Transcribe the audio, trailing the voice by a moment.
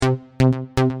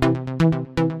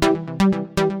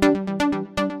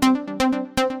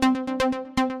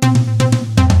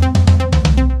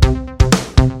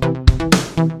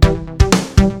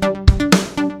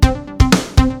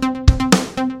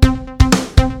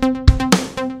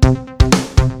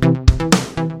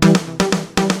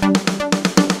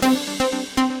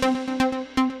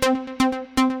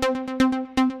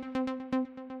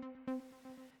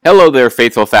Hello there,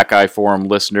 faithful Fat Guy Forum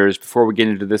listeners. Before we get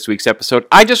into this week's episode,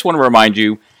 I just want to remind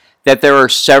you that there are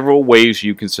several ways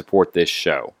you can support this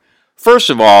show. First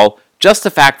of all, just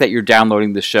the fact that you're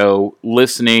downloading the show,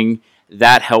 listening,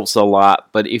 that helps a lot.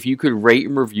 But if you could rate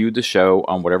and review the show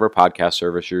on whatever podcast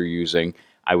service you're using,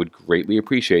 I would greatly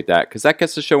appreciate that because that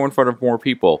gets the show in front of more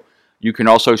people. You can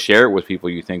also share it with people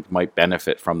you think might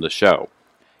benefit from the show.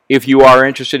 If you are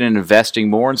interested in investing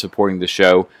more and supporting the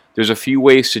show, there's a few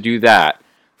ways to do that.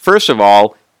 First of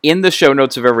all, in the show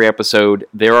notes of every episode,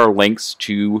 there are links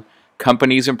to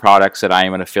companies and products that I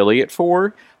am an affiliate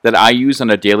for, that I use on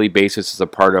a daily basis as a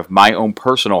part of my own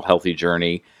personal healthy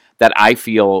journey, that I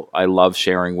feel I love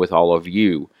sharing with all of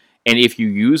you. And if you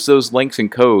use those links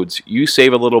and codes, you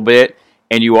save a little bit,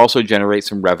 and you also generate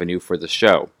some revenue for the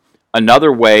show.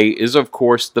 Another way is, of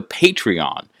course, the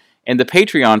Patreon. And the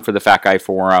Patreon for the Fat Guy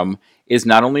Forum is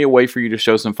not only a way for you to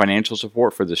show some financial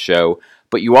support for the show,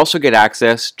 but you also get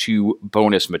access to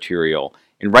bonus material.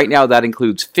 And right now that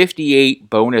includes 58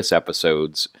 bonus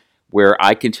episodes where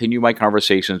I continue my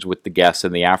conversations with the guests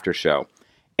in the after show.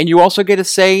 And you also get a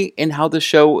say in how the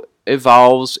show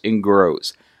evolves and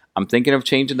grows. I'm thinking of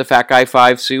changing the Fat Guy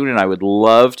 5 soon, and I would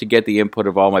love to get the input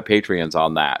of all my Patreons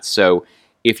on that. So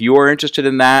if you are interested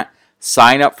in that,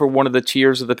 sign up for one of the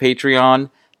tiers of the Patreon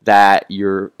that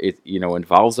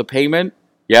involves a payment.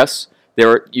 Yes,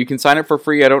 you can sign up for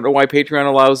free. I don't know why Patreon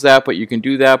allows that, but you can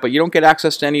do that. But you don't get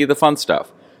access to any of the fun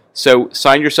stuff. So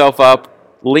sign yourself up.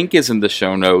 Link is in the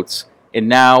show notes. And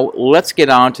now let's get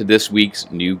on to this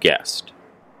week's new guest.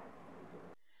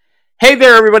 Hey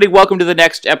there, everybody. Welcome to the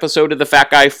next episode of the Fat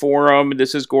Guy Forum.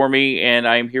 This is Gormy, and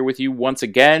I am here with you once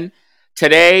again.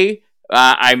 Today,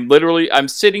 I'm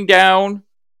sitting down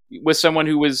with someone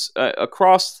who is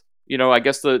across, I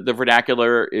guess the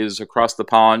vernacular is across the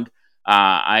pond.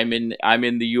 I'm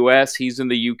in the U.S., he's in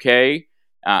the U.K.,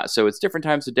 so it's different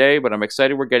times of day, but I'm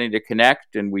excited we're getting to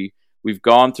connect, and we've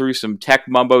gone through some tech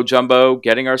mumbo-jumbo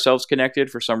getting ourselves connected.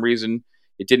 For some reason,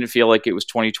 it didn't feel like it was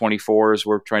 2024 as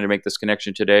we're trying to make this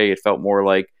connection today. It felt more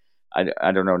like, I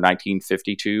don't know,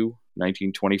 1952,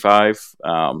 1925,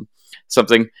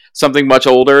 something much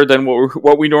older than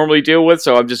what we normally deal with,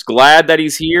 so I'm just glad that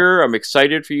he's here. I'm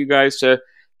excited for you guys to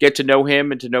get to know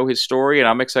him and to know his story, and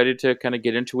I'm excited to kind of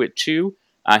get into it too.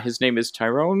 His name is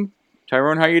Tyrone.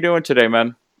 Tyrone, how you doing today,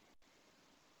 man?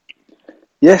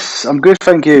 Yes, I'm good,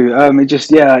 thank you. Like you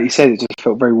said, it just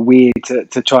felt very weird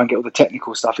to try and get all the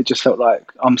technical stuff. It just felt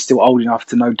like I'm still old enough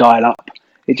to know dial-up.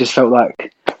 It just felt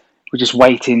like we're just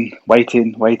waiting, but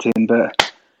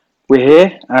we're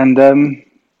here, and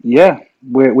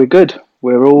we're good.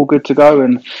 We're all good to go,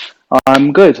 and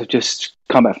I'm good. I've just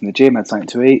come back from the gym, had something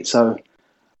to eat, so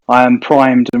I am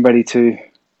primed and ready to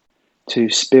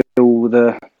spill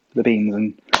the beans,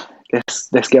 and let's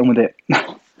get on with it.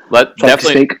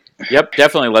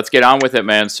 Definitely. Let's get on with it,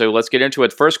 man. So let's get into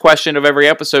it. First question of every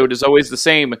episode is always the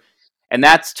same, and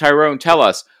that's, Tyrone, tell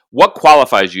us, what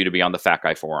qualifies you to be on the Fat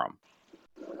Guy Forum?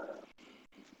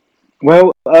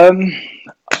 Well,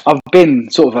 I've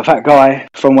been sort of a fat guy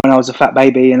from when I was a fat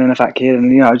baby and then a fat kid,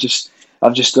 and I've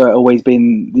just always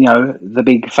been the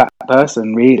big fat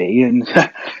person, really, and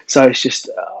so it's just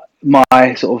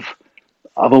my sort of,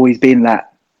 I've always been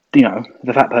that,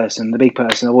 the fat person, the big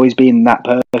person. I've always been that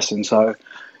person, so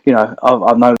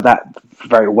I know that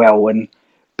very well, and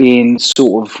being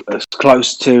sort of as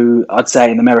close to, I'd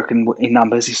say in American in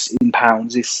numbers, in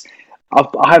pounds, I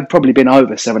have probably been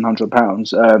over 700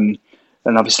 pounds, and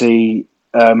obviously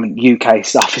UK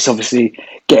stuff is obviously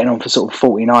getting on for sort of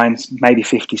 49, maybe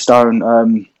 50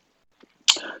 stone.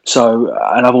 So,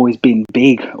 and I've always been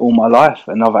big all my life,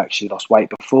 and I've actually lost weight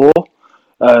before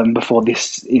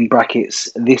this, in brackets,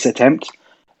 this attempt.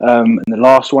 And the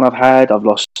last one I've had, I've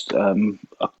lost around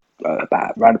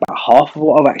about half of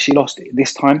what I've actually lost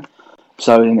this time.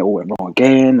 So then it all went wrong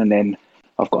again, and then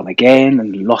I've gone again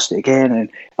and lost it again.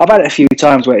 And I've had it a few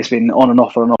times where it's been on and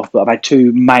off, but I've had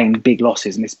two main big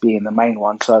losses, and this being the main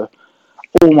one. So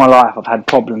all my life I've had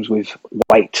problems with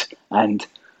weight and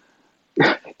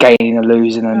gaining and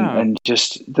losing, and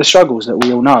just the struggles that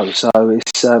we all know. So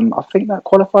it's I think that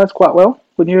qualifies quite well.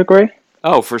 Wouldn't you agree?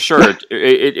 Oh, for sure.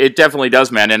 It definitely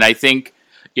does, man. And I think,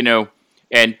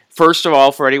 and first of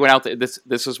all, for anyone out there, this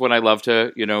is when I love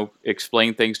to,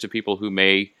 explain things to people who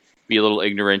may be a little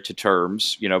ignorant to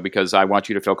terms, because I want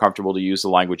you to feel comfortable to use the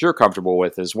language you're comfortable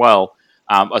with as well.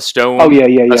 A stone. Oh,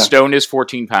 yeah. A stone is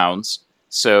 14 pounds.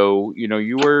 So,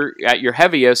 you were at your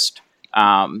heaviest,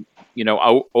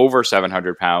 over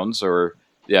 700 pounds, or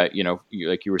like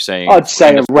you were saying, I'd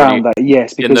say around that,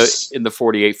 yes, because in the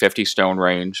 48, 50 stone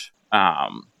range.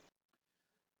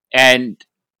 And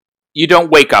you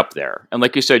don't wake up there. And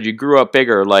like you said, you grew up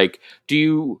bigger. Like, do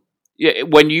you,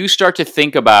 when you start to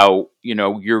think about,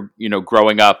 you're,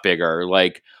 growing up bigger,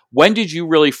 like, when did you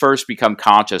really first become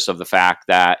conscious of the fact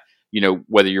that,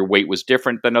 whether your weight was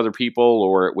different than other people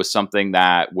or it was something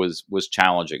that was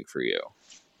challenging for you?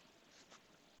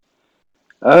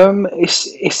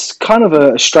 It's kind of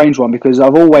a strange one because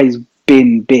I've always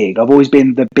been big. I've always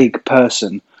been the big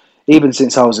person, even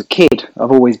since I was a kid.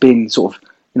 I've always been sort of,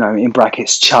 in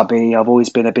brackets, chubby. I've always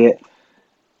been a bit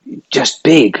just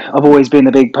big. I've always been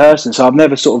a big person, so I've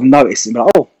never sort of noticed it. Like,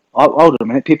 oh, hold on a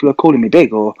minute, people are calling me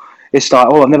big, or it's like,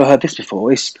 oh, I've never heard this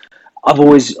before. I've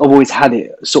always had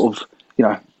it sort of,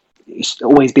 it's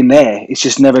always been there. It's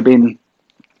just never been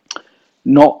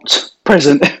not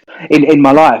present in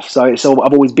my life. So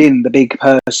I've always been the big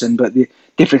person, but the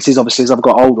difference is obviously as I've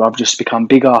got older, I've just become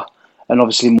bigger and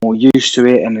obviously more used to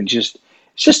it, and it's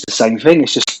just the same thing.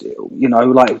 It's just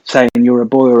like saying you're a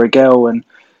boy or a girl, and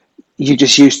you're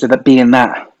just used to that being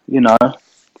that,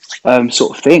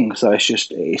 sort of thing. So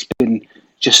it's been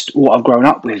just what I've grown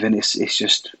up with, and it's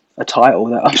just a title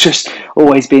that I've just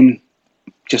always been,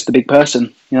 just the big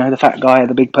person, the fat guy,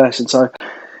 the big person. So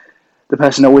the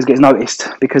person that always gets noticed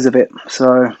because of it.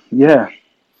 So yeah.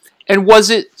 And was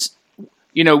it,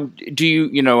 do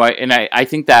you, I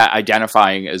think that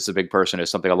identifying as the big person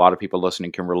is something a lot of people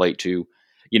listening can relate to,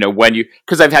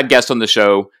 because I've had guests on the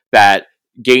show that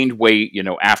gained weight,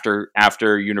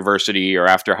 after university or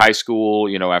after high school,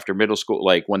 after middle school,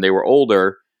 like when they were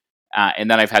older.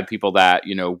 And then I've had people that,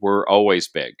 were always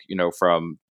big,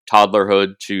 from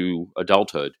toddlerhood to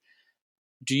adulthood.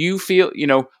 Do you feel,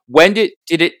 when did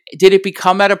it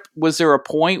become was there a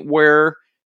point where,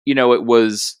 it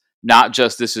was not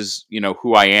just, this is,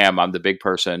 who I am, I'm the big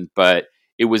person, but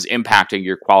it was impacting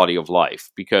your quality of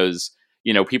life? Because,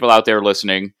 people out there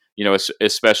listening,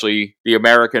 especially the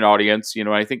American audience,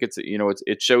 I think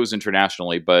it shows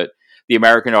internationally, but the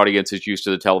American audience is used to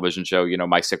the television show,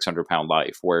 My 600-Pound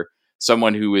Life, where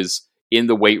someone who is in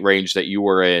the weight range that you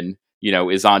were in,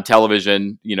 is on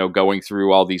television, going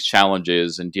through all these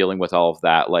challenges and dealing with all of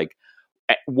that. Like,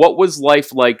 what was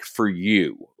life like for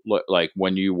you? Like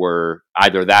when you were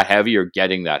either that heavy or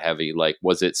getting that heavy? Like,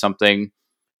 was it something,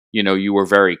 you were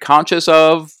very conscious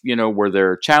of? Were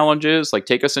there challenges? Like,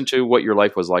 take us into what your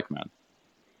life was like, man.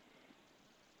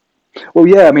 Well,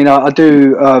 yeah, I mean, I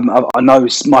do. I know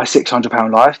My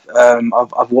 600-Pound Life.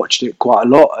 I've watched it quite a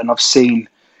lot, and I've seen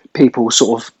people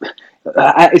sort of.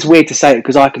 It's weird to say it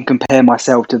because I can compare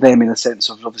myself to them in a sense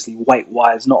of obviously weight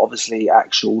wise, not obviously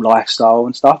actual lifestyle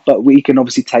and stuff, but we can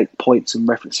obviously take points and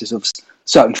references of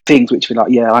certain things which we're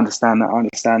like, yeah, I understand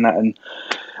that, and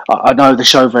I know the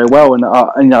show very well,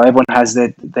 and everyone has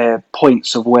their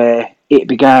points of where it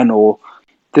began, or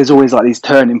there's always like these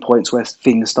turning points where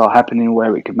things start happening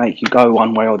where it could make you go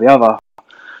one way or the other.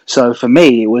 So for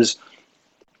me, it was,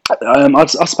 I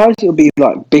suppose it would be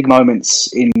like big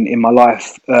moments in my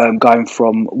life, going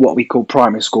from what we call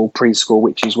primary school, preschool,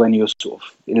 which is when you're sort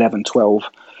of 11, 12,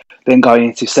 then going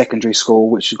into secondary school,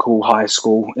 which you call high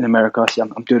school in America. See,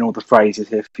 I'm doing all the phrases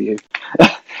here for you.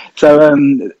 So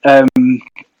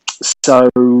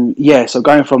yeah, so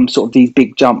going from sort of these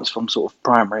big jumps from sort of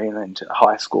primary and then to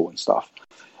high school and stuff.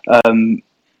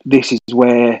 This is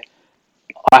where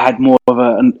I had more of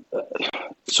a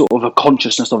sort of a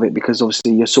consciousness of it, because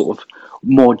obviously you're sort of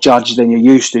more judged than you're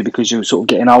used to because you're sort of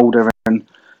getting older, and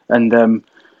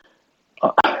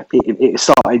it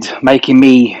started making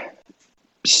me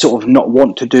sort of not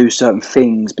want to do certain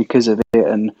things because of it,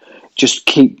 and just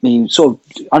keep me sort of,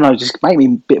 I don't know, just make me a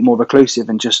bit more reclusive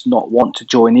and just not want to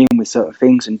join in with certain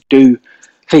things and do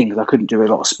things. I couldn't do a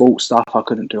lot of sports stuff. I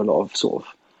couldn't do a lot of sort of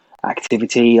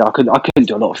activity. I couldn't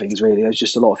do a lot of things really. There's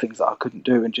just a lot of things that I couldn't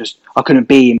do, and just I couldn't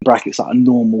be in brackets like a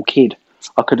normal kid.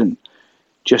 I couldn't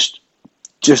just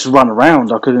run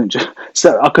around. I couldn't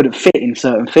fit in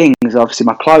certain things. Obviously,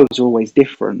 my clothes are always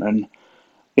different, and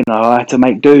I had to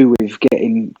make do with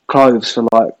getting clothes for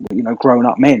like grown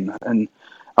up men, and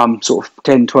I'm sort of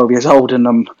 10, 12 years old, and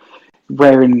I'm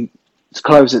wearing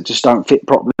clothes that just don't fit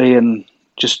properly, and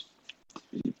just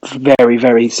very,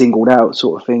 very singled out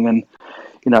sort of thing. And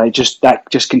that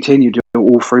just continued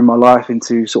all through my life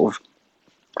into sort of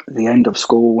the end of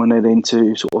school and then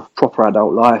into sort of proper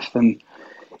adult life, and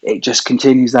it just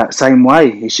continues that same way.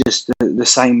 It's just the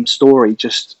same story,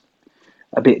 just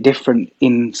a bit different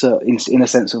in a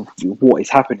sense of what is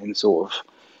happening, sort of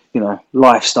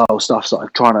lifestyle stuff, so like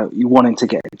you wanting to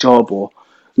get a job or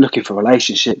looking for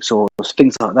relationships or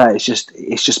things like that.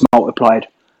 It's just multiplied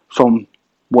from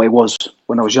what it was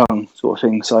when I was young, sort of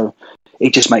thing. So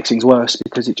it just makes things worse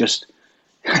because it just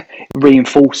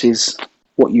reinforces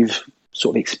what you've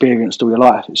sort of experienced all your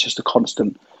life. It's just a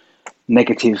constant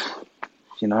negative,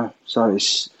 so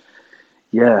it's,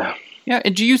 yeah. Yeah,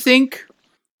 and do you think?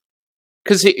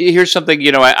 Because here's something,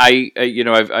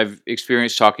 I've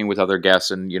experienced talking with other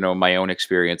guests, and my own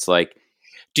experience. Like,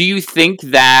 do you think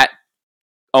that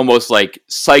almost like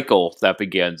cycle that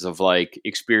begins of like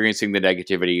experiencing the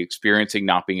negativity, experiencing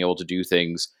not being able to do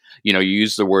things? You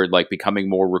use the word like becoming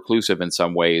more reclusive in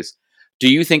some ways.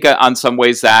 Do you think on some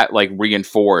ways that like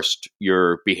reinforced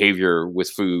your behavior with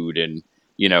food and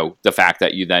the fact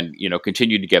that you then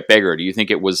continued to get bigger? Do you think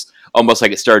it was almost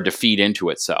like it started to feed into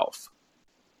itself?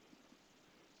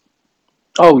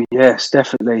 Oh yes,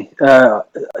 definitely.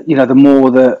 The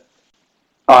more that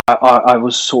I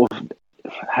was sort of,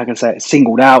 how can I say it,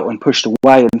 singled out and pushed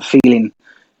away and feeling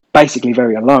basically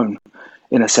very alone,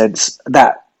 in a sense,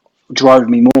 that drove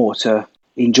me more to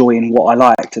enjoying what I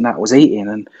liked, and that was eating.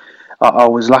 And I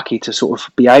was lucky to sort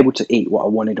of be able to eat what I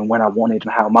wanted and when I wanted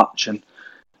and how much. And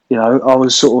I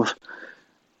was sort of,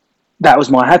 that was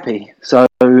my happy. So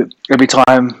every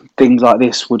time things like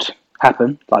this would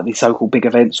happen, like these so-called big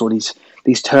events or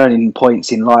these turning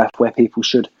points in life where people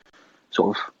should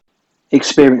sort of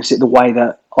experience it the way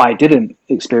that I didn't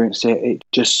experience it, it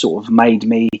just sort of made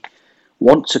me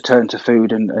want to turn to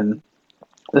food and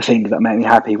the things that make me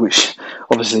happy, which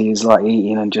obviously is like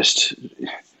eating and just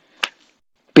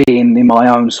being in my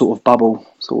own sort of bubble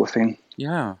sort of thing.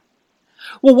 Yeah.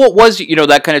 Well, what was,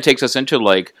 that kind of takes us into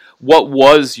like, what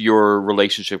was your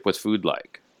relationship with food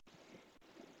like?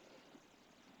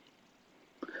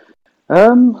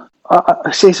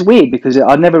 See, it's weird because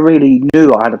I never really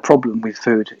knew I had a problem with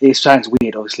food. It sounds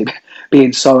weird, obviously,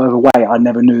 being so overweight. I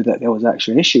never knew that there was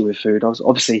actually an issue with food.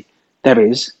 Obviously there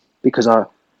is, because I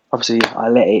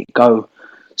let it go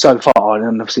so far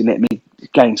and obviously let me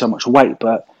gain so much weight.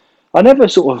 But I never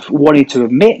sort of wanted to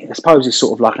admit. I suppose it's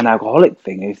sort of like an alcoholic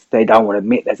thing. If they don't want to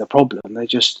admit there's a problem,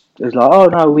 it's like, oh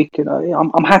no, we can.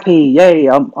 I'm happy. Yay,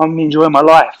 I'm enjoying my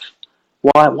life.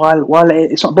 Why let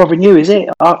it, it's not bothering you, is it?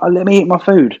 Let me eat my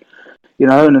food,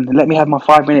 and let me have my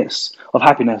 5 minutes of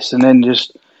happiness, and then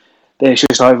it's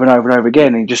just over and over and over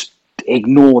again, and you just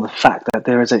ignore the fact that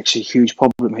there is actually a huge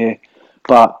problem here.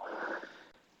 But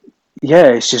yeah,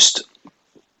 it's just,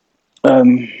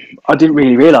 I didn't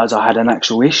really realise I had an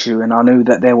actual issue, and I knew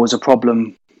that there was a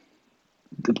problem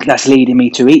that's leading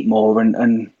me to eat more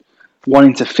and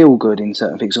wanting to feel good in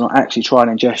certain things, and not actually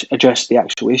trying to address the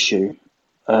actual issue,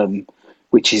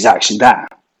 which is actually that.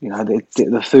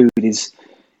 The food is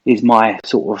my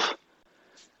sort of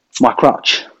my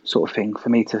crutch sort of thing for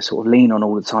me to sort of lean on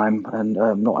all the time, and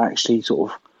not actually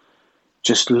sort of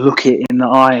just look it in the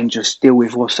eye and just deal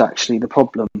with what's actually the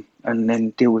problem, and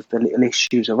then deal with the little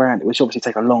issues around it, which obviously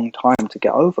take a long time to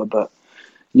get over. But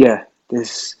yeah,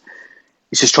 it's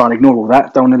just trying to ignore all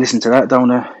that. Don't want to listen to that. Don't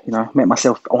want to, I want to make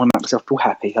myself feel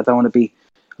happy. I don't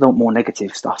want more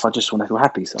negative stuff. I just want to feel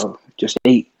happy. So just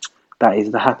eat. That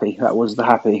is the happy. That was the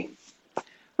happy.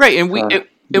 Right, and we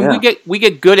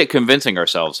get good at convincing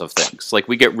ourselves of things. Like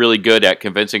we get really good at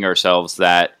convincing ourselves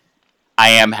that I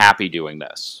am happy doing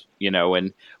this,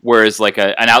 and whereas like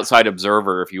an outside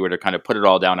observer, if you were to kind of put it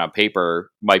all down on paper,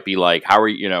 might be like, how are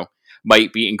you,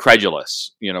 might be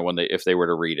incredulous, if they were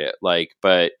to read it. Like,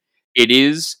 but it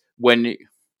is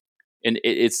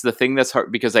it's the thing that's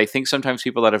hard, because I think sometimes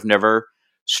people that have never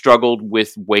struggled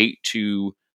with weight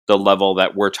to the level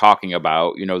that we're talking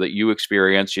about, that you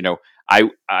experience,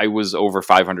 I was over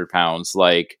 500 pounds.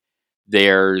 Like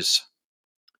there's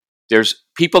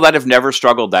people that have never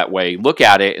struggled that way, look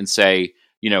at it and say,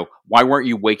 why weren't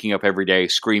you waking up every day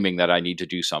screaming that I need to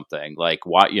do something? Like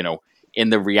why,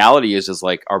 and the reality is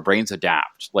like our brains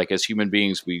adapt. Like as human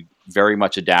beings, we very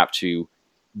much adapt to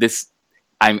this.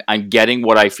 I'm getting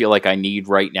what I feel like I need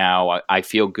right now. I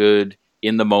feel good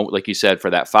in the moment, like you said, for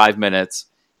that 5 minutes.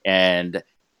 And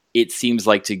it seems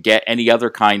like to get any other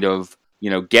kind of,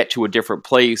 get to a different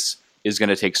place is going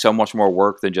to take so much more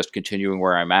work than just continuing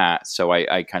where I'm at. So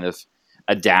I kind of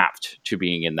adapt to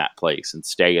being in that place and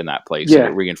stay in that place. Yeah, and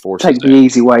it reinforces take the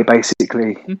easy way,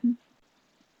 basically. Mm-hmm.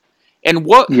 And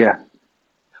what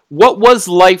was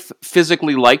life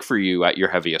physically like for you at your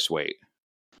heaviest weight?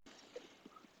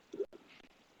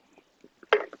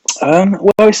 Well,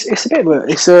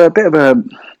 it's a bit of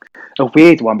a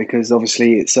weird one, because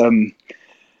obviously it's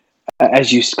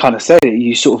as you kind of said it,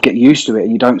 you sort of get used to it,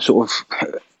 and you don't sort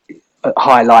of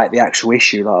highlight the actual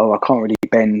issue. Like, oh, I can't really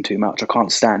bend too much, I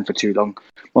can't stand for too long,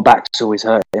 my back's always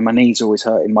hurting, my knees always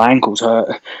hurting, my ankles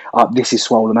hurt, this is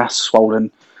swollen, that's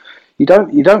swollen. You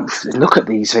don't look at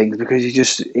these things, because you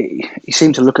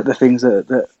seem to look at the things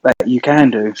that you can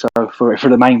do. So for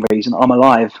the main reason, I'm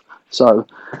alive, so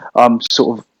I'm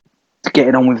sort of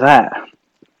getting on with that,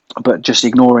 but just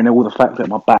ignoring all the fact that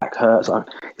my back hurts.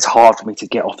 It's hard for me to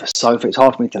get off the sofa. It's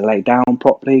hard for me to lay down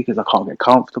properly because I can't get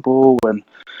comfortable, and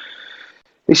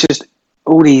it's just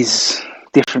all these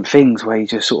different things where you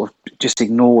just sort of just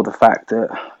ignore the fact that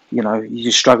you're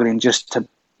just struggling just to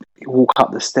walk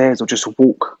up the stairs or just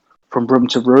walk from room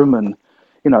to room. And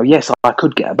yes, I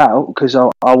could get about because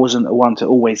I wasn't the one to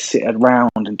always sit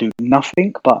around and do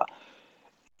nothing, but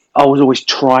I was always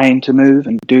trying to move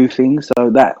and do things. So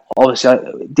that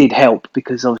obviously did help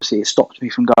because obviously it stopped me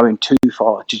from going too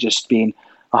far to just being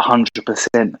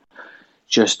 100%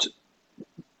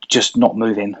 just not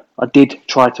moving. I did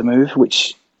try to move,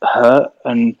 which hurt,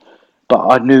 but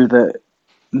I knew that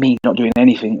me not doing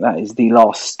anything, that is the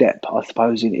last step, I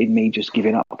suppose, in me just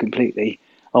giving up completely.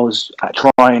 I was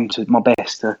trying to my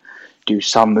best to do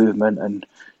some movement and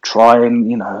try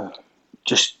and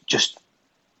just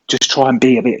try and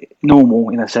be a bit normal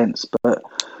in a sense. But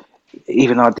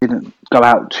even though I didn't go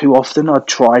out too often, I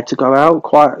tried to go out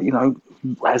quite,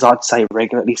 as I'd say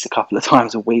regular, at least a couple of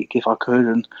times a week if I could,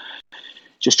 and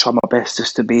just try my best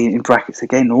just to be, in brackets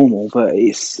again, normal. But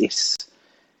it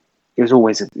was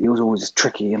always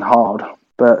tricky and hard.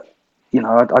 But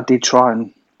I did try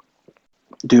and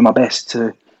do my best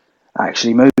to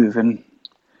actually move, and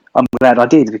I'm glad I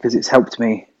did because it's helped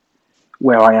me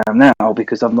where I am now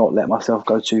because I've not let myself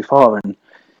go too far, and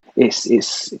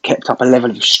it's kept up a level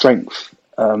of strength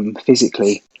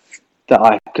physically that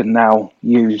I can now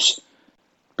use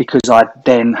because I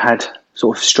then had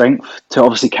sort of strength to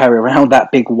obviously carry around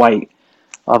that big weight.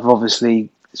 I've obviously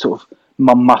sort of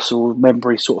my muscle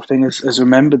memory sort of thing has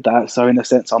remembered that, so in a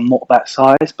sense I'm not that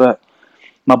size, but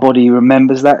my body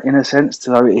remembers that in a sense,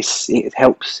 so it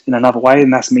helps in another way,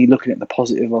 and that's me looking at the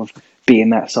positive of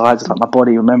being that size. It's like my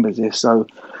body remembers this, so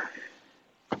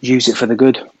use it for the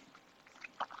good.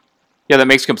 Yeah, that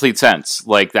makes complete sense.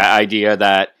 Like that idea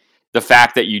that the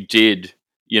fact that you did,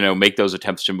 make those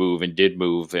attempts to move and did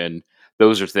move, and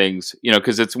those are things,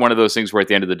 because it's one of those things where at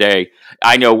the end of the day,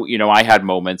 I know, I had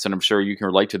moments, and I'm sure you can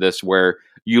relate to this, where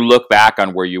you look back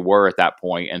on where you were at that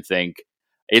point and think,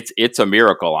 it's a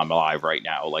miracle I'm alive right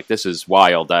now. Like, this is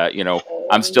wild that,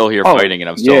 I'm still here fighting and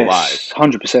I'm still alive.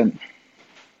 100%.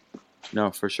 No,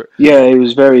 for sure. Yeah, it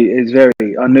was very.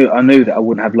 I knew that I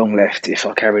wouldn't have long left if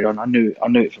I carried on. I knew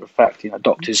it for a fact.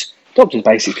 Doctors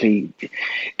basically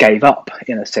gave up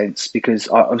in a sense because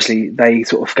obviously they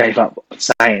sort of gave up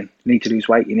saying you need to lose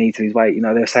weight. You need to lose weight.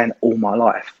 They're saying all my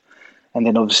life, and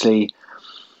then obviously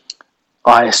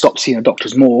I stopped seeing the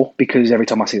doctors more because every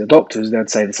time I see the doctors, they'd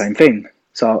say the same thing.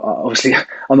 So obviously,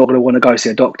 I'm not going to want to go see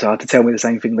a doctor to tell me the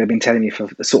same thing they've been telling me for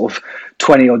sort of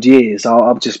 20 odd years.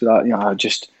 I'll just be like, I'll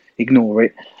just ignore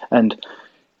it and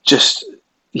just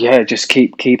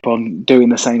keep on doing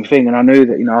the same thing. And I knew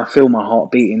that I feel my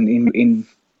heart beating in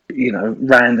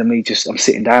randomly. Just I'm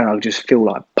sitting down, I just feel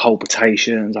like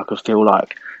palpitations. I could feel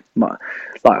like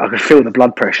I could feel the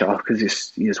blood pressure because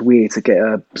it's weird to get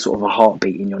a sort of a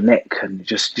heartbeat in your neck, and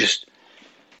just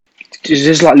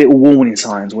like little warning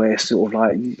signs where it's sort of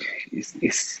like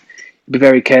it's be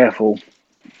very careful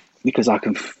because I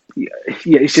can.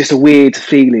 It's just a weird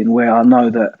feeling where I know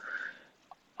that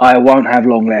I won't have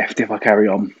long left if I carry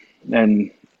on, and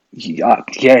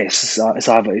it's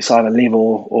either live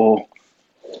or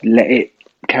let it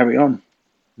carry on.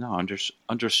 No,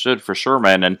 understood for sure,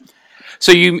 man. And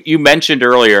so you mentioned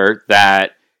earlier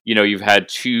that you've had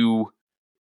two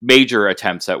major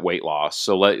attempts at weight loss.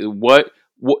 So like, what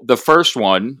the first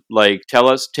one? Like,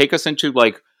 take us into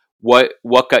like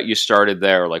what got you started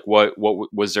there? Like, what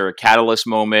was there a catalyst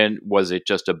moment? Was it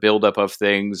just a buildup of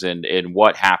things? And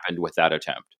what happened with that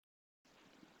attempt?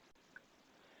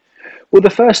 Well, the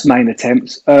first main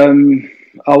attempt, I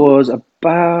was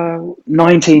about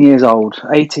 19 years old,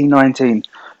 18, 19,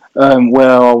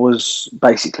 where I was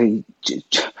basically,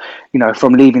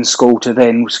 from leaving school to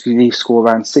then leave school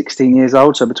around 16 years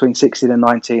old. So between 16 and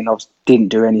 19, didn't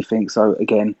do anything. So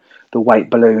again, the weight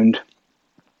ballooned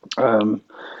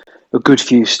a good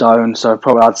few stone. So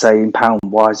probably I'd say in pound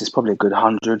wise, it's probably a good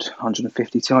 100,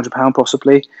 150, 200 pound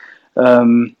possibly.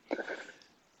 And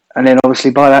then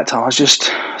obviously by that time I was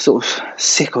just sort of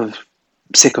sick of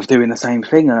doing the same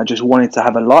thing, and I just wanted to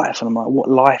have a life. And I'm like, what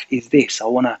life is this? I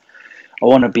want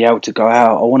to be able to go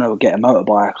out. I want to get a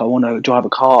motorbike. I want to drive a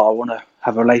car. I want to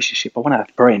have a relationship. I want to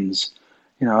have friends.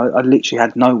 I literally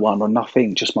had no one or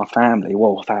nothing, just my family.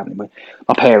 Well, my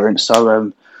parents.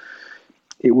 So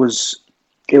it was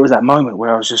that moment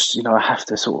where I was just, I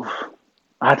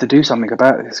had to do something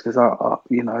about this because I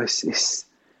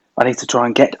need to try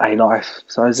and get a life.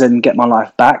 So I then get my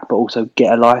life back, but also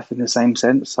get a life in the same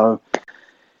sense. So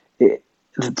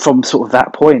from sort of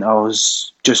that point, I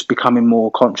was just becoming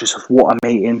more conscious of what I'm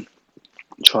eating,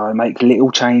 try and make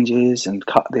little changes and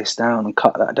cut this down and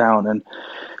cut that down. And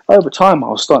over time, I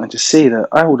was starting to see that,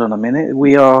 hold on a minute,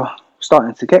 we are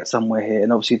starting to get somewhere here.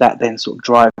 And obviously that then sort of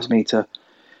drives me to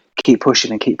keep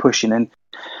pushing and keep pushing. And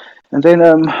then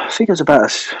I think it was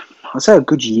about, I'd say a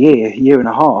good year and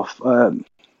a half. I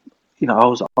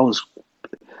was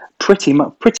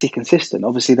pretty consistent.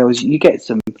 Obviously, you get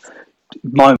some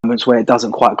moments where it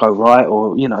doesn't quite go right,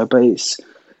 or but it's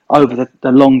over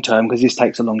the long term, because this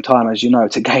takes a long time, as you know,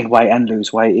 to gain weight and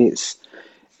lose weight. It's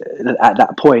at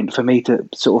that point for me to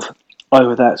sort of,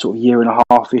 over that sort of year and a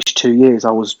half ish, 2 years,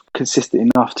 I was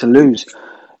consistent enough to lose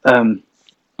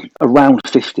around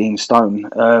 15 stone.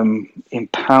 In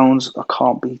pounds, I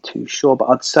can't be too sure, but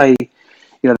I'd say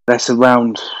that's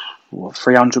around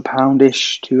 £300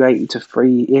 ish, 280 to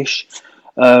 3 ish.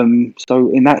 So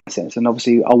in that sense, and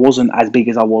obviously I wasn't as big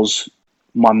as I was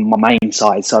my main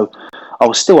side, so I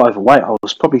was still overweight. I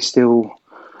was probably still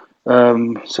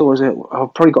so was it? I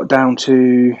probably got down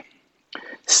to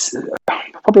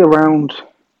probably around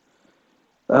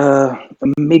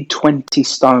mid 20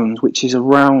 stones, which is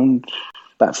around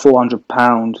about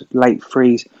 £400 late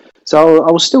freeze. So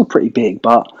I was still pretty big,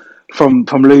 but from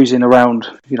losing around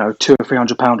 £200 or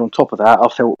 £300 on top of that, I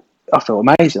felt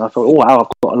amazing. I thought, oh wow,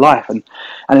 I've got a life, and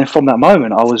then from that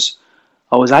moment, I was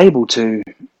able to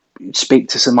speak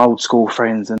to some old school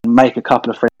friends and make a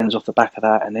couple of friends off the back of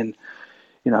that. And then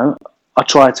I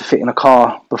tried to fit in a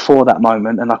car before that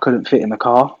moment, and I couldn't fit in the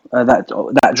car.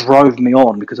 That drove me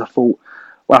on, because I thought,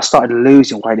 well, I started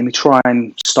losing weight, let me try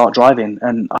and start driving,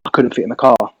 and I couldn't fit in the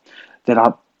car. Then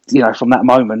from that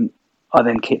moment, I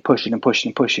then kept pushing and pushing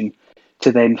and pushing,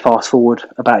 to then fast forward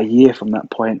about a year from that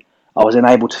point, I was then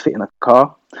able to fit in a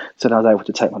car. So then I was able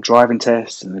to take my driving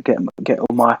tests and get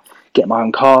my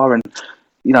own car, and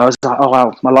I was like, oh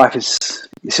wow, my life it's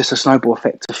just a snowball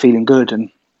effect of feeling good,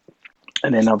 and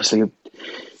then obviously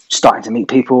starting to meet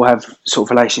people, have sort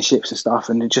of relationships and stuff,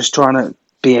 and just trying to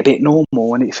be a bit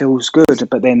normal, and it feels good.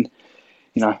 But then,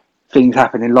 things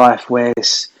happen in life where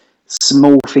it's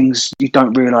small things you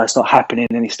don't realise start happening,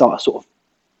 and it starts sort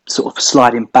of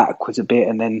sliding backwards a bit,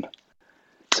 and then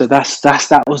so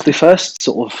that was the first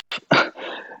sort of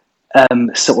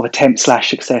attempt /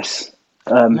 success.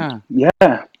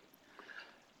 Yeah.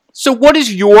 So, what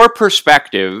is your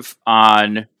perspective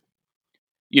on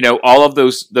all of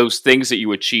those things that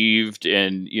you achieved,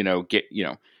 and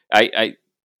I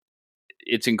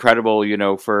it's incredible,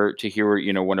 to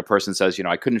hear, when a person says,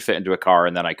 I couldn't fit into a car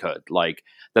and then I could. Like,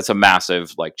 that's a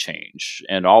massive change,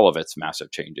 and all of it's massive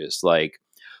changes. Like,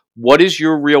 what is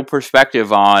your real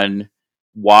perspective on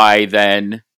why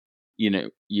then,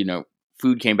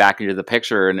 food came back into the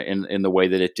picture in the way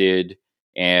that it did,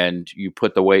 and you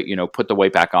put the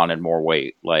weight back on and more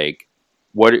weight? Like,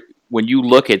 when you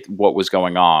look at what was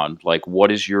going on, like,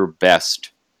 what is your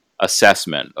best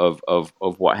assessment of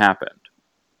what happened?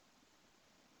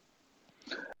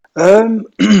 I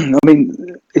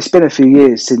mean, it's been a few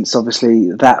years since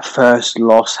obviously that first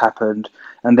loss happened,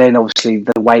 and then obviously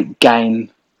the weight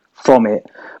gain from it.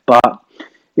 But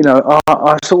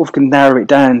I sort of can narrow it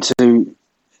down to.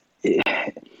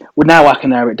 Well, now I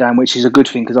can narrow it down, which is a good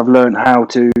thing, because I've learned how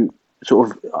to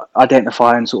sort of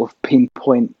identify and sort of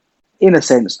pinpoint, in a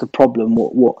sense, the problem,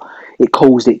 what it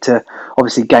caused it to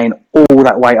obviously gain all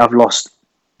that weight I've lost,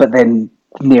 but then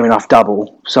near enough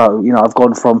double. So I've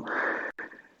gone from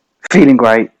feeling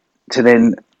great to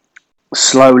then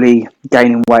slowly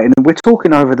gaining weight, and we're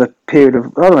talking over the period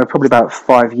of, I don't know, probably about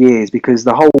 5 years, because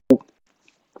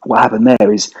what happened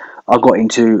there is I got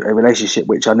into a relationship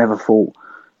which I never thought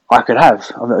I could have.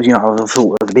 I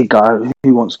thought, as a big guy,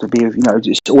 who wants to be,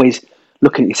 just always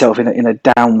looking at yourself in a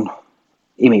down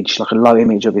image, like a low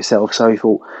image of yourself. So he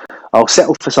thought, I'll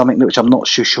settle for something which I'm not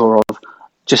sure of,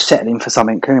 just settling for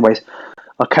something. Anyways,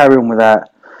 I'll carry on with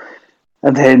that,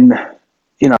 and then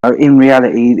in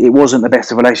reality, it wasn't the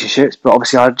best of relationships, but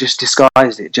obviously I just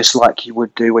disguised it, just like you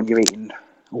would do when you're eating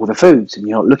all the foods and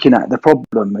you're not looking at the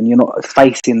problem and you're not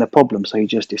facing the problem. So you're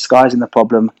just disguising the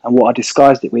problem, and what I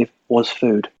disguised it with was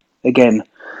food again.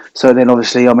 So then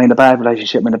obviously I'm in a bad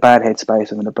relationship, I'm in a bad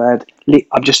headspace,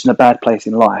 I'm just in a bad place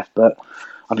in life, but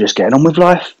I'm just getting on with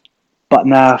life. But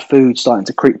now food's starting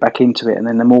to creep back into it, and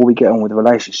then the more we get on with the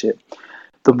relationship,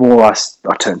 the more I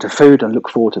turn to food and look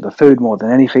forward to the food more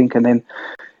than anything. And then,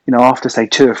 after say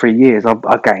 2 or 3 years, I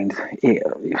gained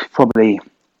probably,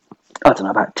 I don't know,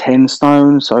 about 10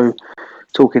 stone. So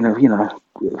talking of,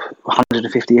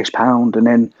 150-ish pound. And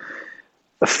then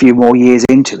a few more years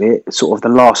into it, sort of the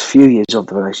last few years of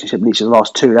the relationship, literally the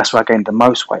last 2, that's where I gained the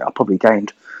most weight. I probably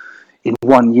gained, in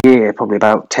 1 year, probably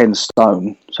about 10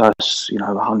 stone. So it's,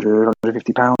 100,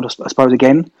 150 pounds, I suppose,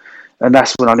 again. And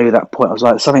that's when I knew at that point, I was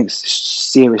like, something's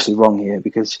seriously wrong here,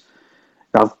 because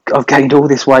I've gained all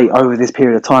this weight over this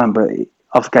period of time, but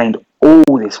I've gained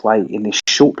all this weight in this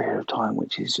short period of time,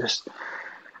 which is just,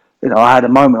 I had a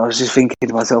moment, I was just thinking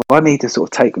to myself, I need to sort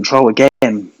of take control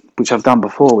again, which I've done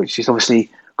before, which is obviously,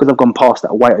 because I've gone past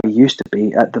that weight I used to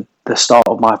be at the start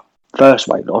of my first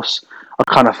weight loss, I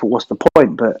kind of thought, what's the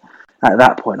point? But at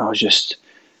that point, I was just,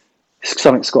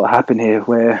 something's got to happen here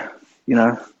where,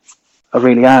 I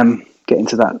really am getting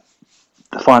to that,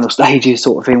 the final stages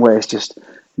sort of thing, where it's just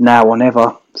now or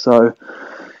never. So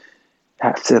I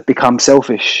have to become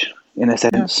selfish in a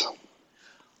sense. Yeah.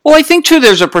 Well, I think too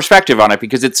there's a perspective on it,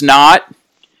 because it's not.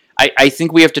 I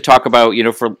think we have to talk about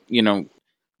the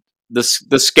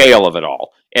scale of it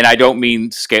all, and I don't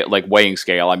mean scale like weighing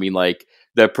scale. I mean like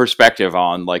the perspective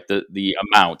on like the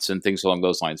amounts and things along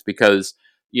those lines. Because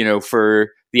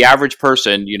for the average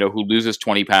person who loses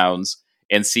 20 pounds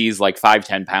and sees like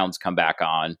 5-10 pounds come back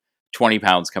on, 20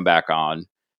 pounds come back on,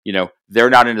 they're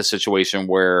not in a situation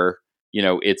where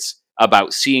it's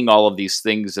about seeing all of these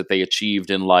things that they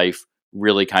achieved in life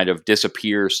really kind of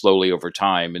disappear slowly over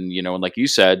time. And and like you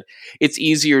said, it's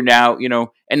easier now,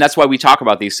 and that's why we talk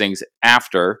about these things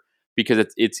after, because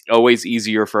it's always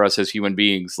easier for us as human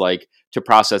beings, like, to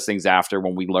process things after,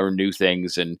 when we learn new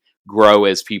things and grow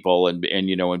as people, and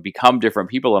and become different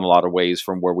people in a lot of ways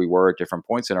from where we were at different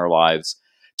points in our lives,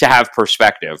 to have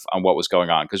perspective on what was going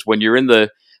on. Because when you're in the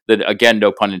again,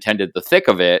 no pun intended, the thick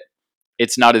of it,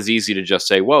 it's not as easy to just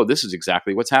say, whoa, this is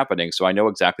exactly what's happening, so I know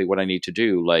exactly what I need to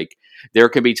do. Like, there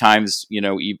can be times,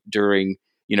 during,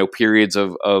 periods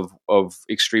of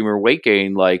extremer weight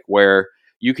gain, like, where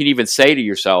you can even say to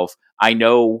yourself, I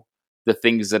know the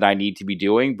things that I need to be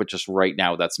doing, but just right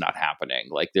now that's not happening.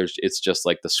 Like, it's just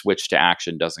like the switch to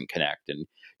action doesn't connect. And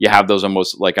you have those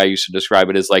almost, like, I used to describe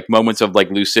it as like moments of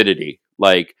like lucidity,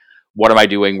 like, what am I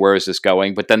doing? Where is this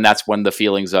going? But then that's when the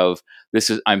feelings of,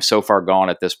 I'm so far gone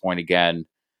at this point again,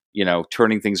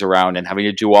 turning things around and having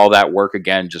to do all that work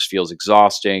again just feels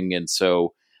exhausting. And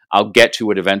so I'll get to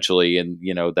it eventually. And,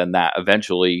 then that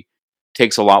eventually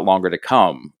takes a lot longer to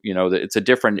come. It's a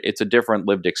different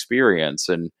lived experience.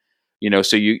 And,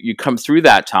 so you come through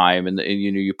that time, and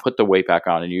you put the weight back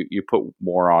on, and you put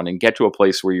more on, and get to a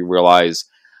place where you realize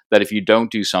that if you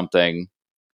don't do something,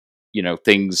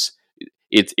 things,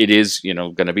 it is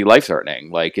going to be life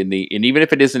threatening. Like, and even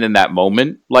if it isn't in that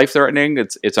moment life threatening,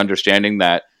 it's understanding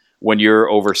that when you're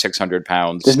over 600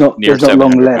 pounds, there's not long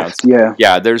 700 left.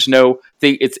 pounds, there's no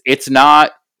thing. It's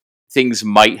not things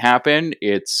might happen.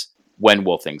 It's when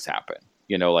will things happen?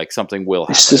 Like, something will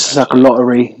happen. It's just like a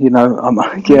lottery,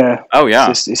 yeah. Oh yeah.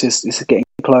 It's just getting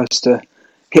close to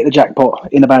hit the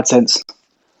jackpot, in a bad sense.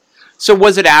 So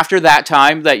was it after that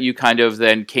time that you kind of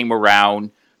then came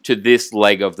around to this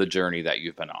leg of the journey that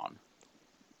you've been on?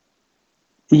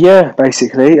 Yeah,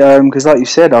 basically, because like you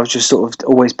said, I was just sort of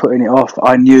always putting it off.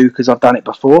 I knew, because I've done it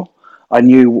before. I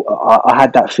knew I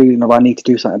had that feeling of I need to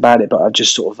do something about it, but I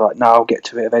just sort of like, no, I'll get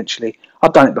to it eventually.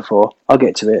 I've done it before. I'll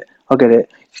get to it. I'll get it.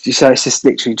 So it's just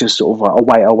literally just sort of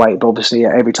like, I'll wait. But obviously,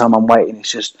 every time I'm waiting,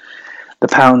 it's just the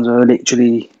pounds are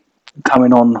literally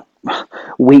coming on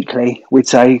weekly, we'd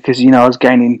say, because I was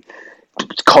gaining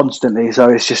constantly. So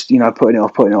it's just putting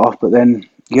it off. But then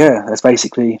that's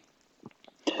basically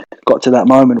got to that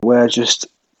moment where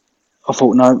I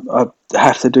thought, no, I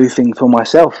have to do things for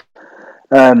myself.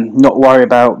 Not worry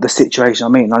about the situation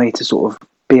I'm in. I need to sort of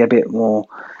be a bit more,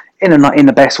 in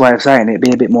the best way of saying it,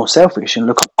 be a bit more selfish and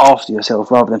look after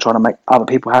yourself, rather than trying to make other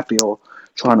people happy, or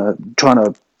trying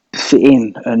to fit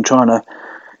in, and trying to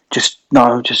just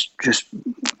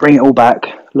bring it all back.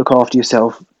 Look after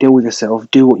yourself, deal with yourself,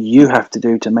 do what you have to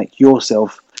do to make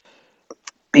yourself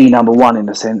be number one, in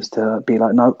a sense, to be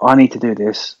like, no, I need to do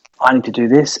this. I need to do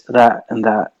this, that, and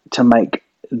that to make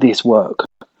this work.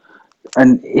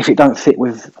 And if it don't fit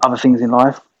with other things in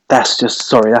life, that's just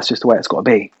the way it's got to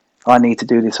be. I need to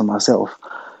do this for myself.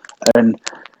 And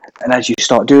as you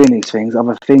start doing these things,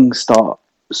 other things start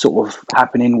sort of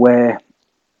happening where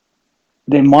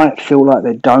they might feel like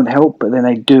they don't help, but then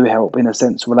they do help. In a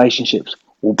sense, relationships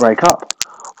will break up,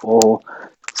 or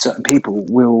certain people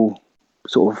will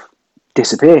sort of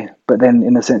disappear. But then,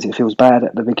 in a sense, it feels bad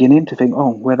at the beginning to think,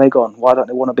 oh, where are they gone? Why don't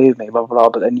they want to be with me? Blah, blah, blah.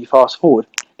 But then you fast forward.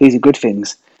 These are good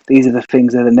things. These are the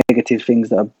things that are the negative things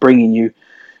that are bringing you,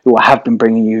 or have been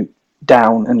bringing you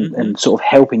down, and sort of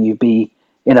helping you be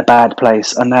in a bad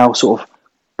place, are now sort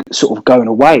of going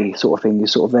away, sort of thing. You're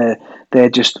sort of they're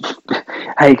just,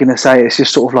 how you going to say it? It's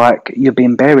just sort of like you're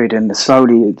being buried, and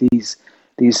slowly these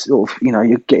these sort of,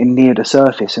 you're getting near the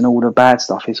surface, and all the bad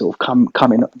stuff is sort of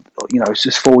coming, it's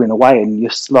just falling away, and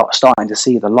you're starting to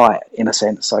see the light in a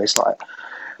sense. So it's like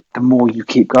the more you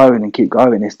keep going and keep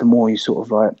going, it's the more you sort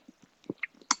of like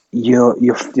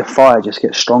your fire just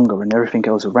gets stronger, and everything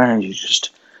else around you,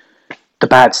 just the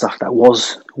bad stuff that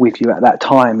was with you at that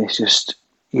time, it's just,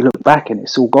 you look back and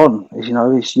it's all gone.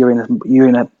 You're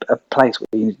in a place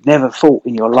where you never thought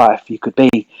in your life you could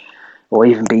be, or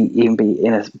even be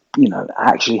in a,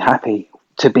 actually happy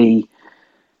to be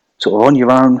sort of on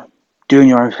your own, doing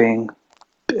your own thing,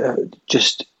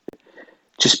 just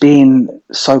being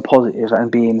so positive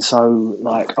and being so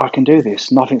like, I can do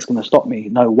this. Nothing's going to stop me.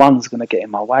 No one's going to get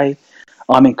in my way.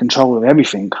 I'm in control of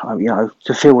everything.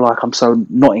 To feel like I'm so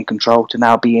not in control to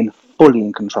now being fully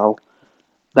in control.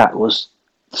 That was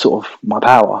sort of my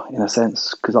power in a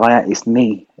sense, because it's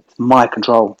me. It's my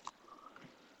control.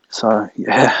 So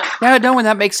yeah. Yeah, no, and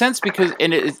that makes sense because,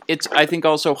 and it's I think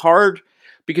also hard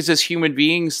because as human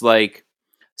beings, like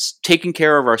taking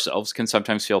care of ourselves can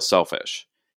sometimes feel selfish,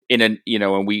 and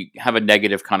we have a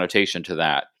negative connotation to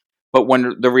that. But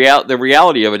when the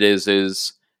reality of it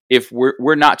is if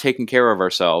we're not taking care of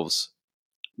ourselves,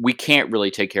 we can't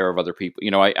really take care of other people.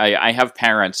 I have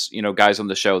parents, guys on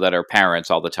the show that are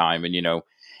parents all the time,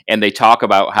 and they talk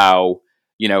about how,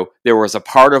 there was a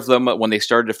part of them when they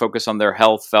started to focus on their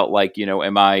health felt like,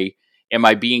 am I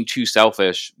being too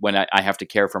selfish when I have to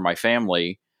care for my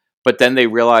family? But then they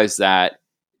realized that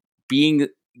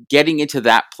getting into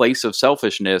that place of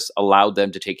selfishness allowed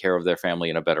them to take care of their family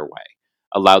in a better way,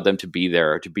 allowed them to be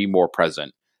there, to be more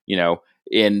present,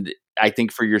 and I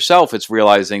think for yourself, it's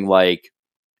realizing like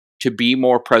to be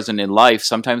more present in life.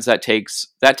 Sometimes that takes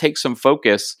some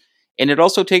focus, and it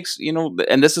also takes,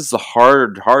 and this is the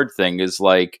hard thing is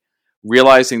like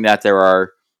realizing that there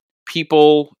are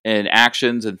people and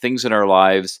actions and things in our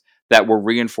lives that were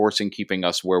reinforcing keeping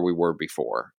us where we were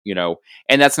before,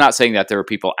 and that's not saying that there are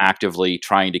people actively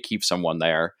trying to keep someone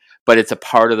there, but it's a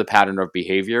part of the pattern of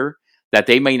behavior that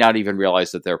they may not even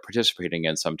realize that they're participating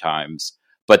in sometimes,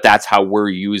 but that's how we're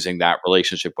using that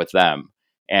relationship with them.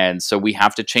 And so we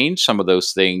have to change some of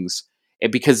those things.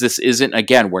 And because this isn't,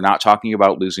 again, we're not talking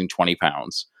about losing 20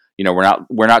 pounds.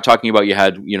 We're not talking about you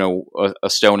had, a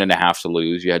stone and a half to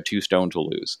lose. You had 2 stone to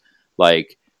lose.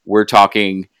 Like we're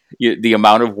talking the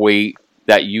amount of weight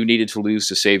that you needed to lose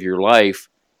to save your life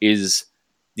is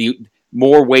the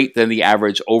more weight than the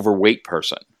average overweight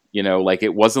person. Like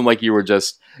it wasn't like you were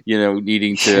just,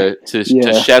 needing to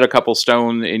shed a couple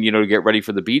stone and, to get ready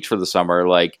for the beach for the summer.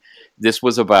 Like this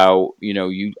was about,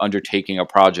 you undertaking a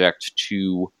project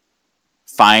to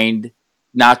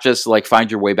not just like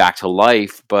find your way back to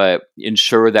life, but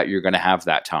ensure that you're going to have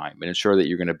that time and ensure that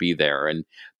you're going to be there and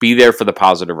be there for the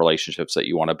positive relationships that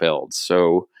you want to build.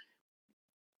 So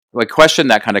the question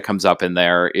that kind of comes up in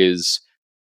there is,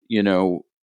 so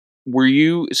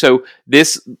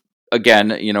this,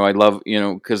 again, I love,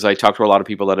 because I talk to a lot of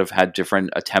people that have had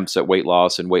different attempts at weight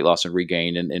loss and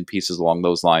regain and pieces along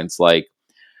those lines. Like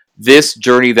this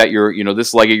journey that you're,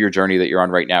 this leg of your journey that you're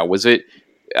on right now, was it,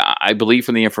 I believe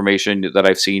from the information that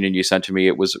I've seen and you sent to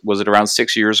me, was it around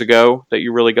 6 years ago that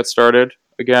you really got started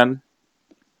again?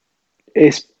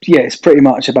 It's pretty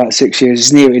much about 6 years.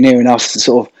 It's near enough to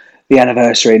sort of the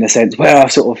anniversary in a sense, where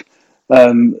I've sort of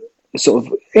in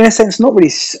a sense not really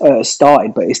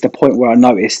started, but it's the point where I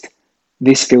noticed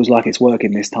this feels like it's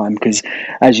working this time, because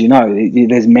as you know,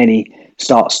 there's many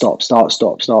start stop. So at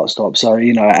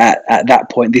that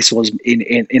point, this was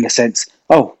in a sense,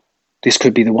 oh, this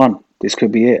could be the one. This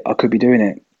could be it. I could be doing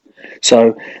it.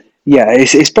 So yeah,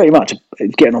 it's pretty much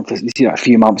getting on for a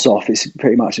few months off. It's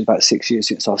pretty much about 6 years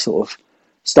since I sort of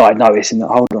started noticing that,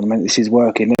 hold on a minute, this is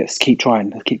working. Let's keep trying.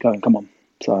 Let's keep going. Come on.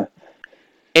 So.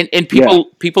 And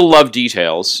people love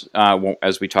details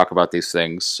as we talk about these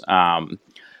things.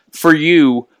 For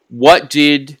you, what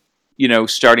did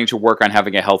starting to work on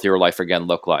having a healthier life again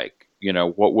look like?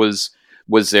 What was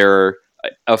there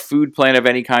a food plan of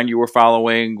any kind you were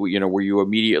following? Were you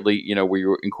immediately were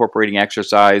you incorporating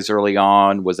exercise early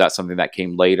on? Was that something that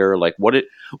came later? Like what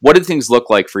did things look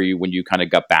like for you when you kind of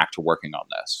got back to working on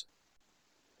this?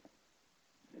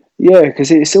 Yeah, because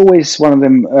it's always one of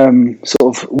them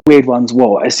sort of weird ones.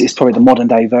 Well, it's probably the modern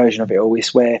day version of it all.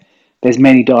 It's where there's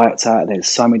many diets out there. There's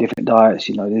so many different diets.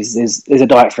 There's a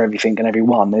diet for everything and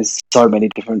everyone. There's so many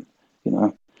different,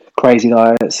 crazy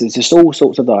diets. There's just all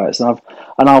sorts of diets, and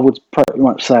I would pretty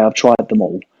much say I've tried them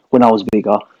all when I was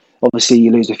bigger. Obviously,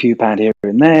 you lose a few pounds here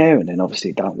and there, and then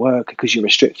obviously it don't work because you're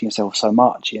restricting yourself so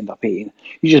much. You end up eating.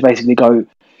 You just basically go.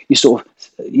 You sort of,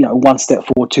 one step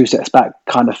forward, 2 steps back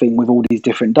kind of thing with all these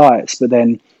different diets. But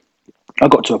then I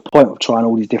got to a point of trying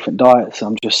all these different diets.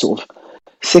 I'm just sort of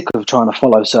sick of trying to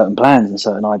follow certain plans and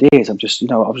certain ideas. I'm just,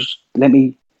 let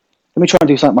me try and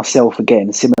do something myself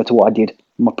again, similar to what I did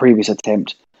in my previous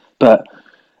attempt. But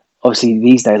obviously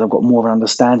these days I've got more of an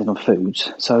understanding of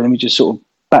foods. So let me just sort of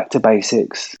back to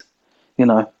basics,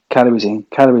 calories in,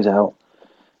 calories out.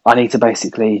 I need to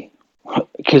basically,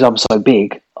 because I'm so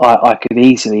big, I could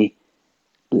easily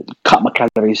cut my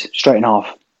calories straight in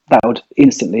half. That would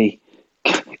instantly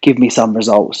give me some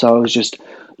results. So I was just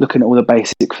looking at all the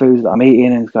basic foods that I'm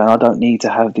eating and going, I don't need to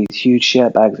have these huge share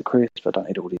bags of crisps. I don't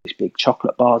need all these big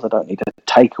chocolate bars. I don't need a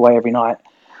takeaway every night.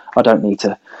 I don't need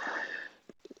to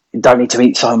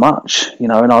eat so much,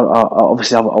 and I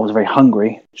obviously I was very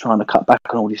hungry, trying to cut back